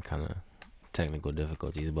 This one kind of technical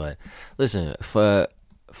difficulties, but listen, for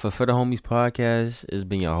the homies podcast, it's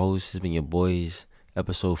been your host, it's been your boys,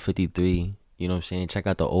 episode 53. You know what I'm saying? Check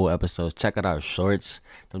out the old episodes. Check out our shorts.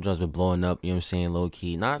 Them drugs been blowing up. You know what I'm saying? Low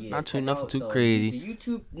key, not too nothing too crazy.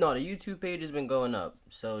 The YouTube page has been going up.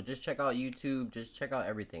 So just check out YouTube. Just check out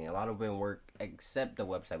everything. A lot of it been work except the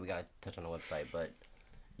website. We gotta touch on the website, but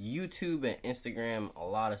YouTube and Instagram, a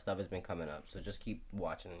lot of stuff has been coming up. So just keep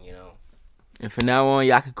watching. And from now on,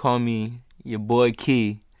 y'all can call me your boy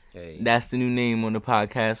Key. Hey. That's the new name on the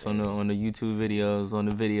podcast, on the YouTube videos, on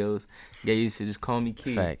the videos. Get used to just call me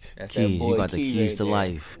Key. Facts. That's that Keys. boy You got the Key keys right to there.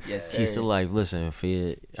 life. Yes, Keys sir. to life. Listen,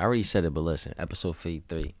 I already said it, but listen, episode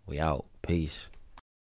 53. We out. Peace.